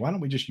say, hey, why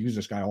don't we just use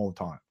this guy all the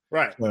time?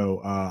 Right.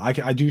 So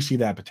I do see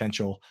that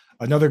potential.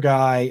 Another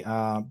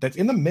guy that's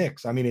in the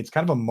mix. I mean, it's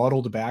kind of a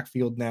muddled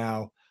backfield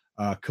now.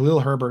 Khalil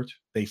Herbert,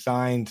 they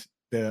signed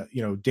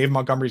Dave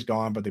Montgomery's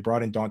gone, but they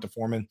brought in Donta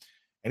Foreman.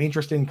 Any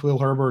interest in Khalil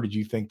Herbert? Did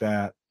you think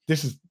that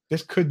this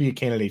could be a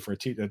candidate for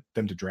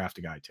them to draft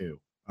a guy too?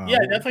 Yeah,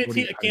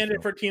 definitely a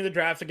candidate for a team to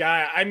draft a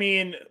guy. I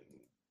mean,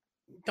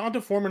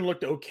 Donta Foreman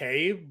looked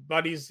okay,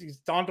 but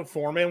he's Donta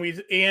Foreman.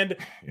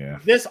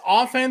 This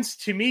offense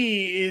to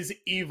me is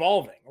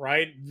evolving,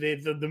 right?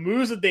 The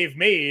moves that they've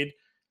made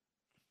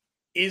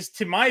is,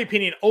 to my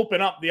opinion, open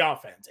up the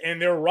offense,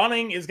 and their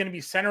running is going to be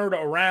centered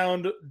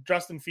around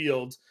Justin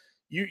Fields.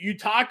 You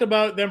talked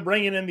about them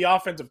bringing in the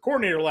offensive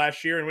coordinator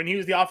last year, and when he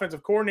was the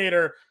offensive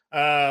coordinator,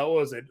 what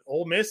was it,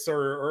 Ole Miss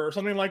or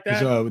something like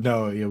that?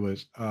 No, it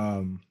was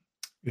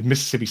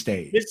Mississippi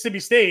State. Mississippi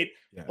State,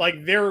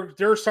 like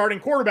their starting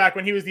quarterback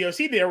when he was the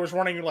OC there was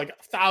running like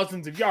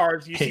thousands of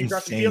yards. You see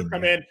Justin Fields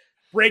come in,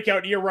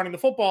 breakout year running the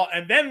football,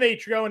 and then they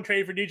go and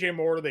trade for DJ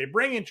Moore. They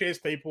bring in Chase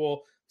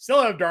Claypool,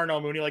 still have Darnell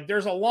Mooney. Like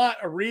there's a lot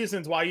of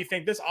reasons why you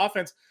think this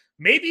offense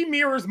maybe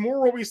mirrors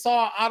more what we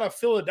saw out of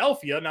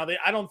Philadelphia. Now,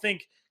 I don't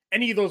think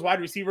any of those wide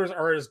receivers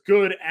are as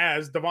good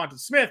as Devonta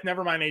Smith,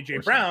 never mind A.J.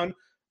 Brown,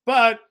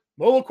 but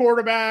mobile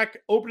quarterback,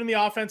 opening the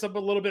offense up a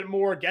little bit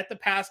more, get the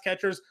pass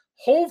catchers,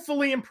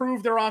 hopefully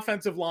improve their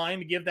offensive line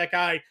to give that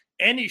guy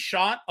any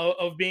shot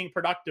of being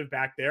productive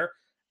back there.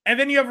 And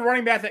then you have a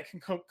running back that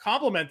can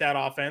complement that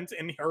offense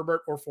in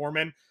Herbert or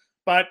Foreman,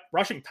 but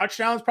rushing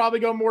touchdowns probably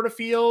go more to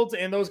Fields,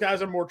 and those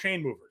guys are more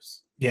chain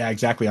movers. Yeah,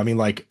 exactly. I mean,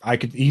 like I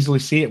could easily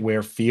see it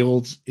where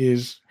Fields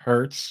is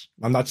Hurts.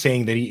 I'm not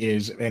saying that he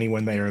is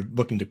anyone they are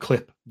looking to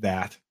clip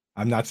that.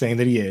 I'm not saying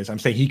that he is. I'm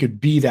saying he could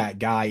be that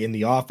guy in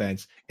the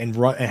offense and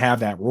run and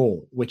have that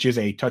role, which is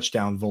a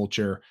touchdown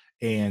vulture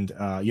and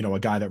a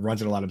guy that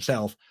runs it a lot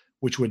himself,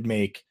 which would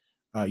make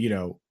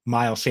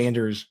Miles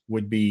Sanders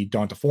would be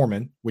Donta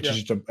Foreman, which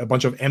is just a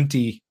bunch of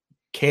empty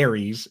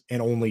carries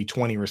and only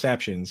 20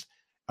 receptions.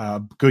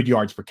 Good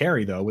yards per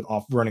carry though,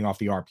 running off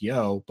the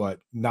RPO, but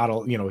not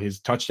all, his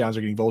touchdowns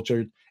are getting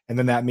vultured. And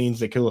then that means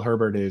that Khalil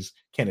Herbert is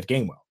Kenneth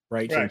Gainwell,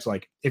 right? So it's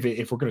like,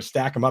 if we're going to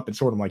stack them up and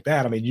sort them like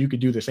that, I mean, you could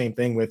do the same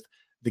thing with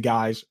the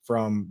guys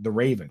from the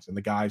Ravens and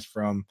the guys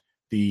from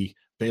the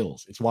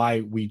Bills. It's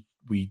why we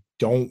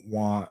don't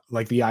want,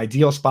 like, the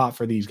ideal spot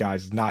for these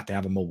guys is not to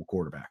have a mobile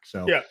quarterback.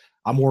 So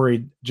I'm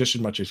worried just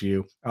as much as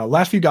you.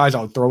 Last few guys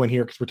I'll throw in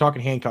here because we're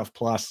talking handcuff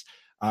plus.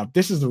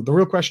 This is the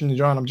real question,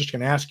 John. I'm just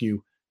going to ask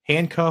you,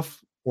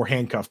 handcuff or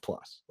handcuff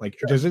plus? Like,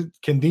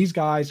 can these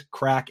guys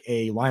crack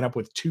a lineup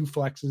with two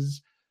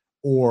flexes,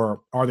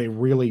 or are they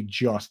really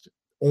just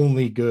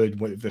only good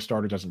when the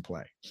starter doesn't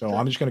play? So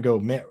I'm just going to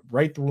go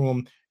right through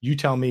them. You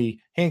tell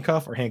me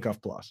handcuff or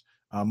handcuff plus.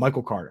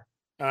 Michael Carter.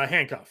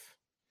 Handcuff.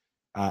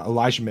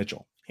 Elijah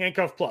Mitchell.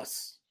 Handcuff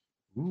plus.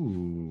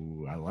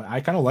 Ooh,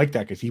 I kind of like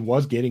that because he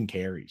was getting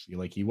carries.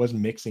 He was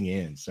mixing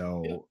in.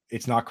 So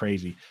it's not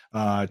crazy.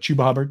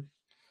 Chuba Hubbard.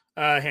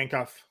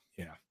 Handcuff.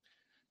 Yeah.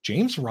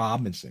 James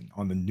Robinson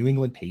on the New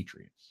England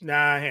Patriots.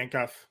 Nah,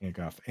 handcuff. And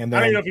then, I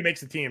don't even know if he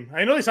makes the team.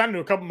 I know they signed him to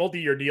a couple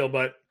multi-year deal,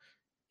 but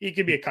he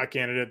could be a cut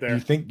candidate there.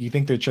 You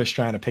think they're just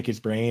trying to pick his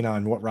brain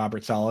on what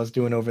Robert Saleh's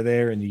doing over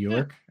there in New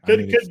York?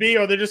 Could be,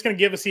 or they're just going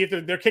to see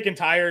if they're kicking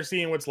tires,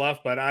 seeing what's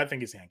left. But I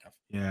think he's handcuff.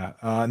 Yeah,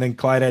 and then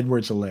Clyde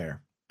Edwards-Helaire.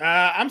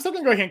 I'm still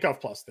going to go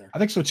handcuff plus there. I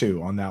think so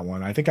too on that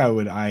one. I think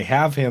I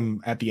have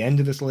him at the end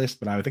of this list,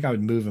 but I think I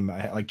would move him.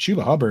 Like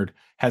Chuba Hubbard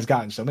has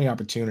gotten so many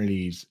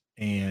opportunities.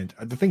 And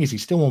the thing is,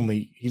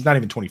 he's not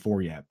even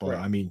 24 yet, but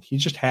I mean,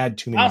 he's just had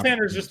too many. Miles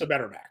Sanders is just a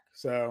better back.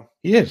 So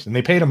he is. And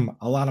they paid him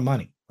a lot of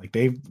money. Like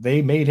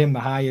they made him the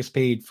highest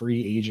paid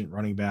free agent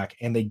running back,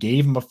 and they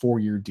gave him a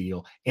 4-year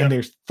deal. And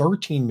there's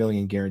 13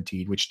 million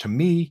guaranteed, which to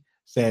me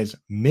says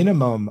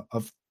minimum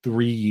of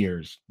 3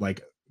 years,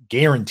 like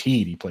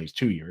guaranteed he plays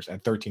 2 years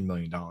at $13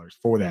 million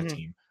for that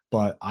team.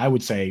 But I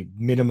would say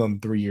minimum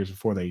 3 years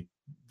before they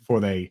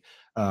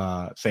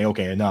say,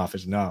 okay, enough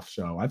is enough.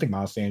 So I think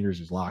Miles Sanders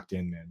is locked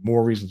in, man.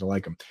 More reasons to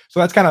like him. So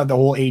that's kind of the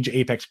whole Age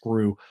Apex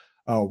crew.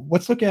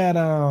 Let's look at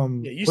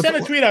you sent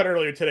a tweet out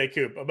earlier today,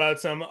 Coop, about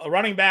some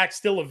running backs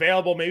still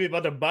available, maybe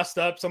about to bust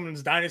up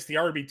someone's Dynasty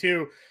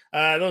RB2.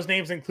 Those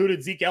names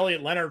included Zeke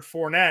Elliott, Leonard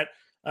Fournette.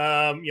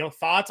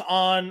 Thoughts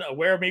on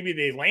where maybe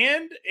they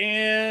land,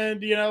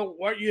 and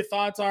what your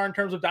thoughts are in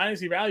terms of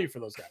dynasty value for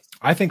those guys.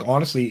 I think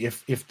honestly,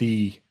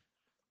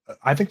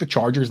 I think the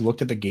Chargers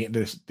looked at the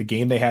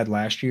game they had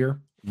last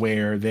year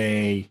where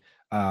they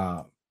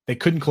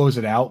couldn't close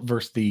it out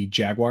versus the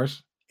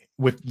Jaguars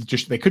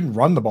they couldn't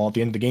run the ball at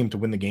the end of the game to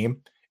win the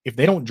game. If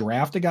they don't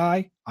draft a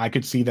guy, I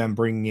could see them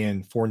bringing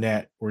in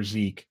Fournette or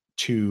Zeke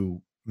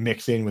to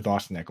mix in with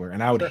Austin Eckler.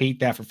 And I would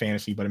hate that for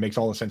fantasy, but it makes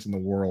all the sense in the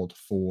world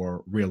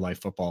for real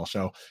life football.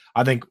 So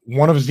I think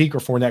one of Zeke or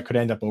Fournette could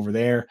end up over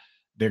there.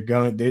 It's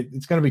going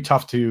to be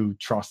tough to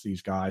trust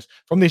these guys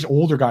from these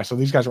older guys. So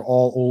these guys are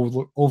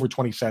all over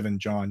 27,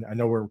 John. I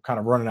know we're kind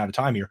of running out of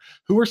time here.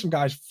 Who are some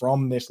guys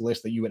from this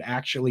list that you would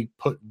actually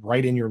put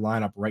right in your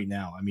lineup right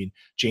now? I mean,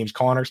 James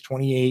Conner's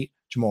 28.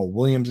 Jamal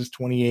Williams is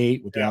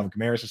 28 with the Alvin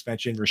Kamara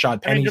suspension.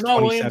 Rashad Penny's Jamal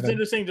 27. Williams is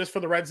interesting just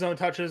for the red zone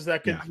touches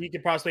that he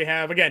could possibly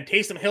have. Again,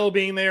 Taysom Hill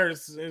being there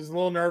is a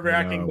little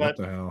nerve-wracking, but what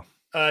the hell?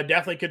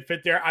 Definitely could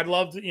fit there. I'd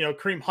love to,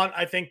 Kareem Hunt,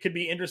 I think, could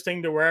be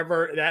interesting to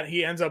wherever that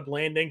he ends up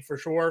landing for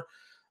sure.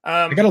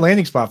 I got a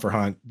landing spot for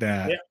Hunt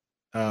that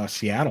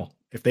Seattle.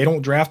 If they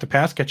don't draft a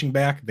pass catching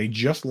back, they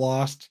just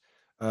lost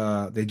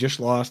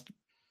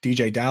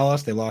DJ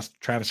Dallas. They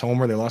lost Travis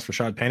Homer. They lost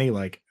Rashad Penny.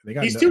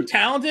 He's too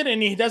talented, and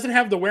he doesn't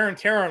have the wear and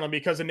tear on him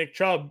because of Nick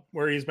Chubb,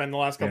 where he's been the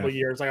last couple of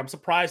years. I'm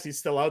surprised he's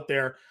still out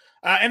there.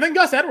 And then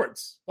Gus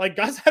Edwards.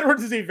 Gus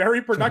Edwards is a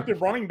very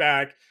productive running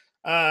back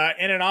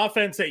in an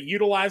offense that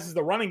utilizes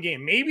the running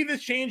game. Maybe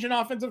this change in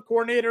offensive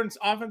coordinator and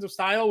offensive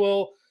style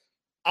will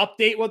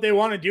update what they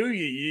want to do.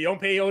 You don't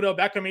pay Odell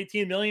Beckham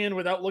 $18 million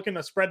without looking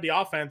to spread the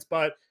offense,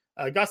 but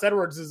Gus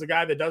Edwards is a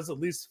guy that does at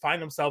least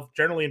find himself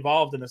generally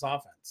involved in this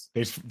offense.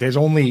 There's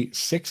only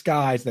 6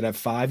 guys that have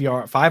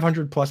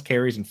 500 plus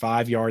carries and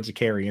 5 yards a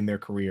carry in their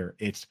career.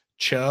 It's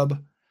Chubb,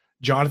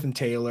 Jonathan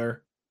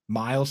Taylor,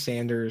 Miles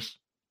Sanders,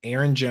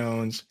 Aaron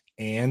Jones,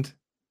 and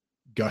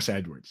Gus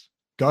Edwards.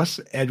 Gus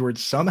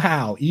Edwards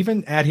somehow,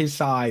 even at his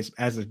size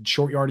as a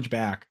short yardage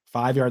back,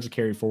 5 yards a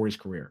carry for his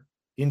career.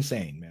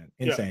 Insane, man.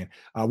 Insane.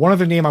 Yeah. One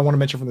other name I want to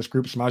mention from this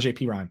group, Samaje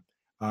Perine.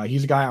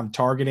 He's a guy I'm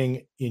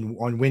targeting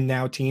on win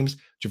now teams.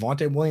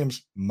 Javonte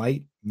Williams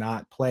might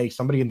not play.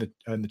 Somebody in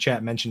the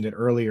chat mentioned it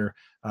earlier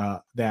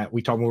that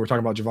when we were talking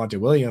about Javonte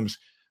Williams.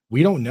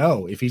 We don't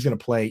know if he's going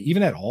to play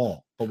even at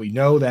all, but we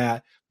know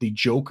that the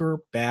Joker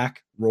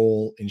back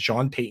role in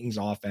Sean Payton's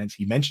offense,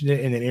 he mentioned it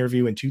in an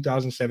interview in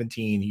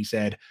 2017. He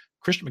said,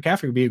 Christian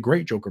McCaffrey would be a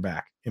great Joker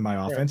back in my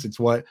offense. Right. It's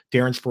what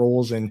Darren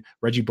Sproles and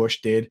Reggie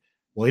Bush did.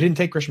 Well, he didn't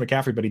take Christian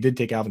McCaffrey, but he did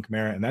take Alvin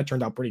Kamara, and that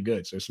turned out pretty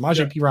good. So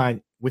Samaje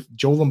Perine with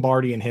Joe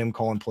Lombardi and him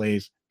calling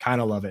plays,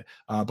 kind of love it.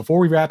 Before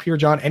we wrap here,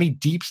 John, any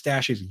deep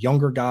stashes,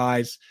 younger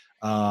guys,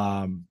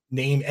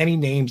 name any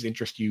names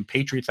interest you?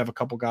 Patriots have a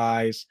couple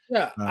guys.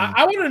 Yeah,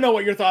 I want to know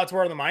what your thoughts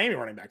were on the Miami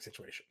running back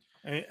situation.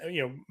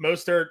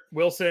 Mostert,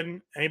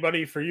 Wilson,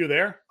 anybody for you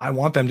there? I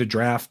want them to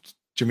draft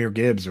Jahmyr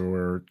Gibbs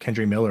or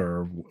Kendre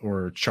Miller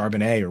or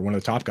Charbonnet or one of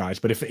the top guys.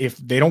 But if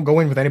they don't go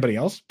in with anybody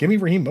else, give me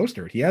Raheem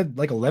Mostert. He had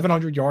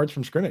 1,100 yards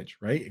from scrimmage,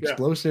 right?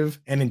 Explosive.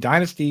 And in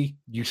Dynasty,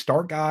 you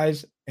start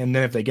guys, and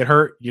then if they get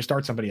hurt, you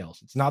start somebody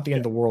else. It's not the end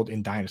of the world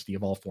in Dynasty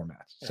of all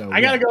formats. So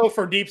I got to go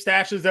for deep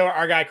stashes, though.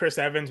 Our guy, Chris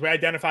Evans, we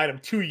identified him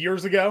 2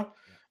 years ago.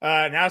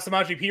 Now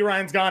Samaje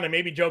Perine's gone, and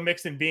maybe Joe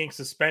Mixon being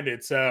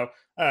suspended. So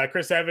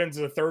Chris Evans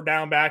is a third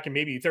down back and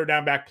maybe third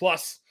down back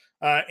plus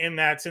in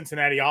that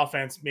Cincinnati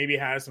offense, maybe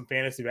has some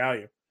fantasy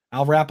value.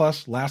 I'll wrap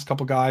us last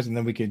couple guys, and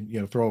then we could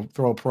throw a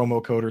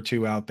promo code or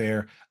two out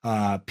there.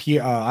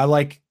 I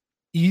like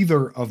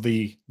either of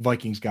the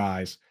Vikings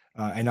guys,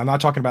 and I'm not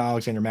talking about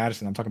Alexander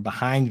Madison. I'm talking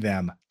behind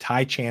them,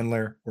 Ty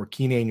Chandler or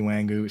Keenan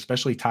Nwangu,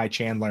 especially Ty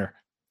Chandler.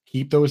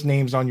 Keep those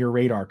names on your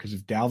radar because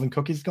if Dalvin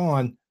Cook is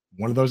gone,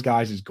 one of those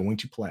guys is going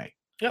to play.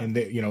 Yep. And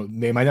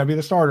they might not be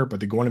the starter, but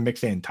they're going to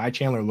mix in. Ty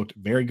Chandler looked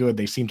very good.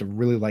 They seem to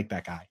really like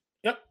that guy.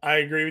 Yep, I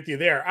agree with you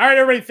there. All right,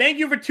 everybody, thank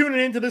you for tuning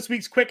into this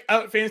week's Quick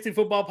Out Fantasy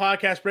Football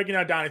Podcast, breaking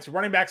down Dynasty.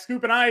 Running back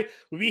Scoop and I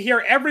will be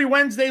here every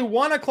Wednesday,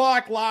 1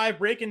 o'clock live,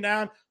 breaking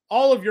down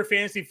all of your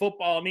fantasy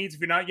football needs.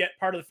 If you're not yet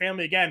part of the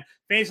family, again,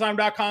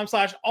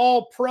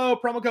 fantasyfarm.com/all-pro,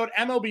 promo code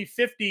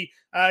MLB50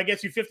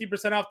 gets you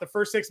 50% off the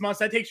first 6 months.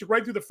 That takes you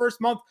right through the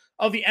first month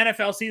of the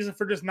NFL season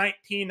for just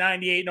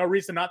 $19.98. No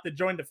reason not to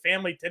join the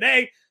family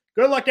today.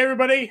 Good luck,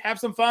 everybody. Have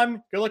some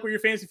fun. Good luck with your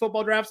fantasy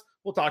football drafts.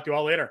 We'll talk to you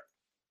all later.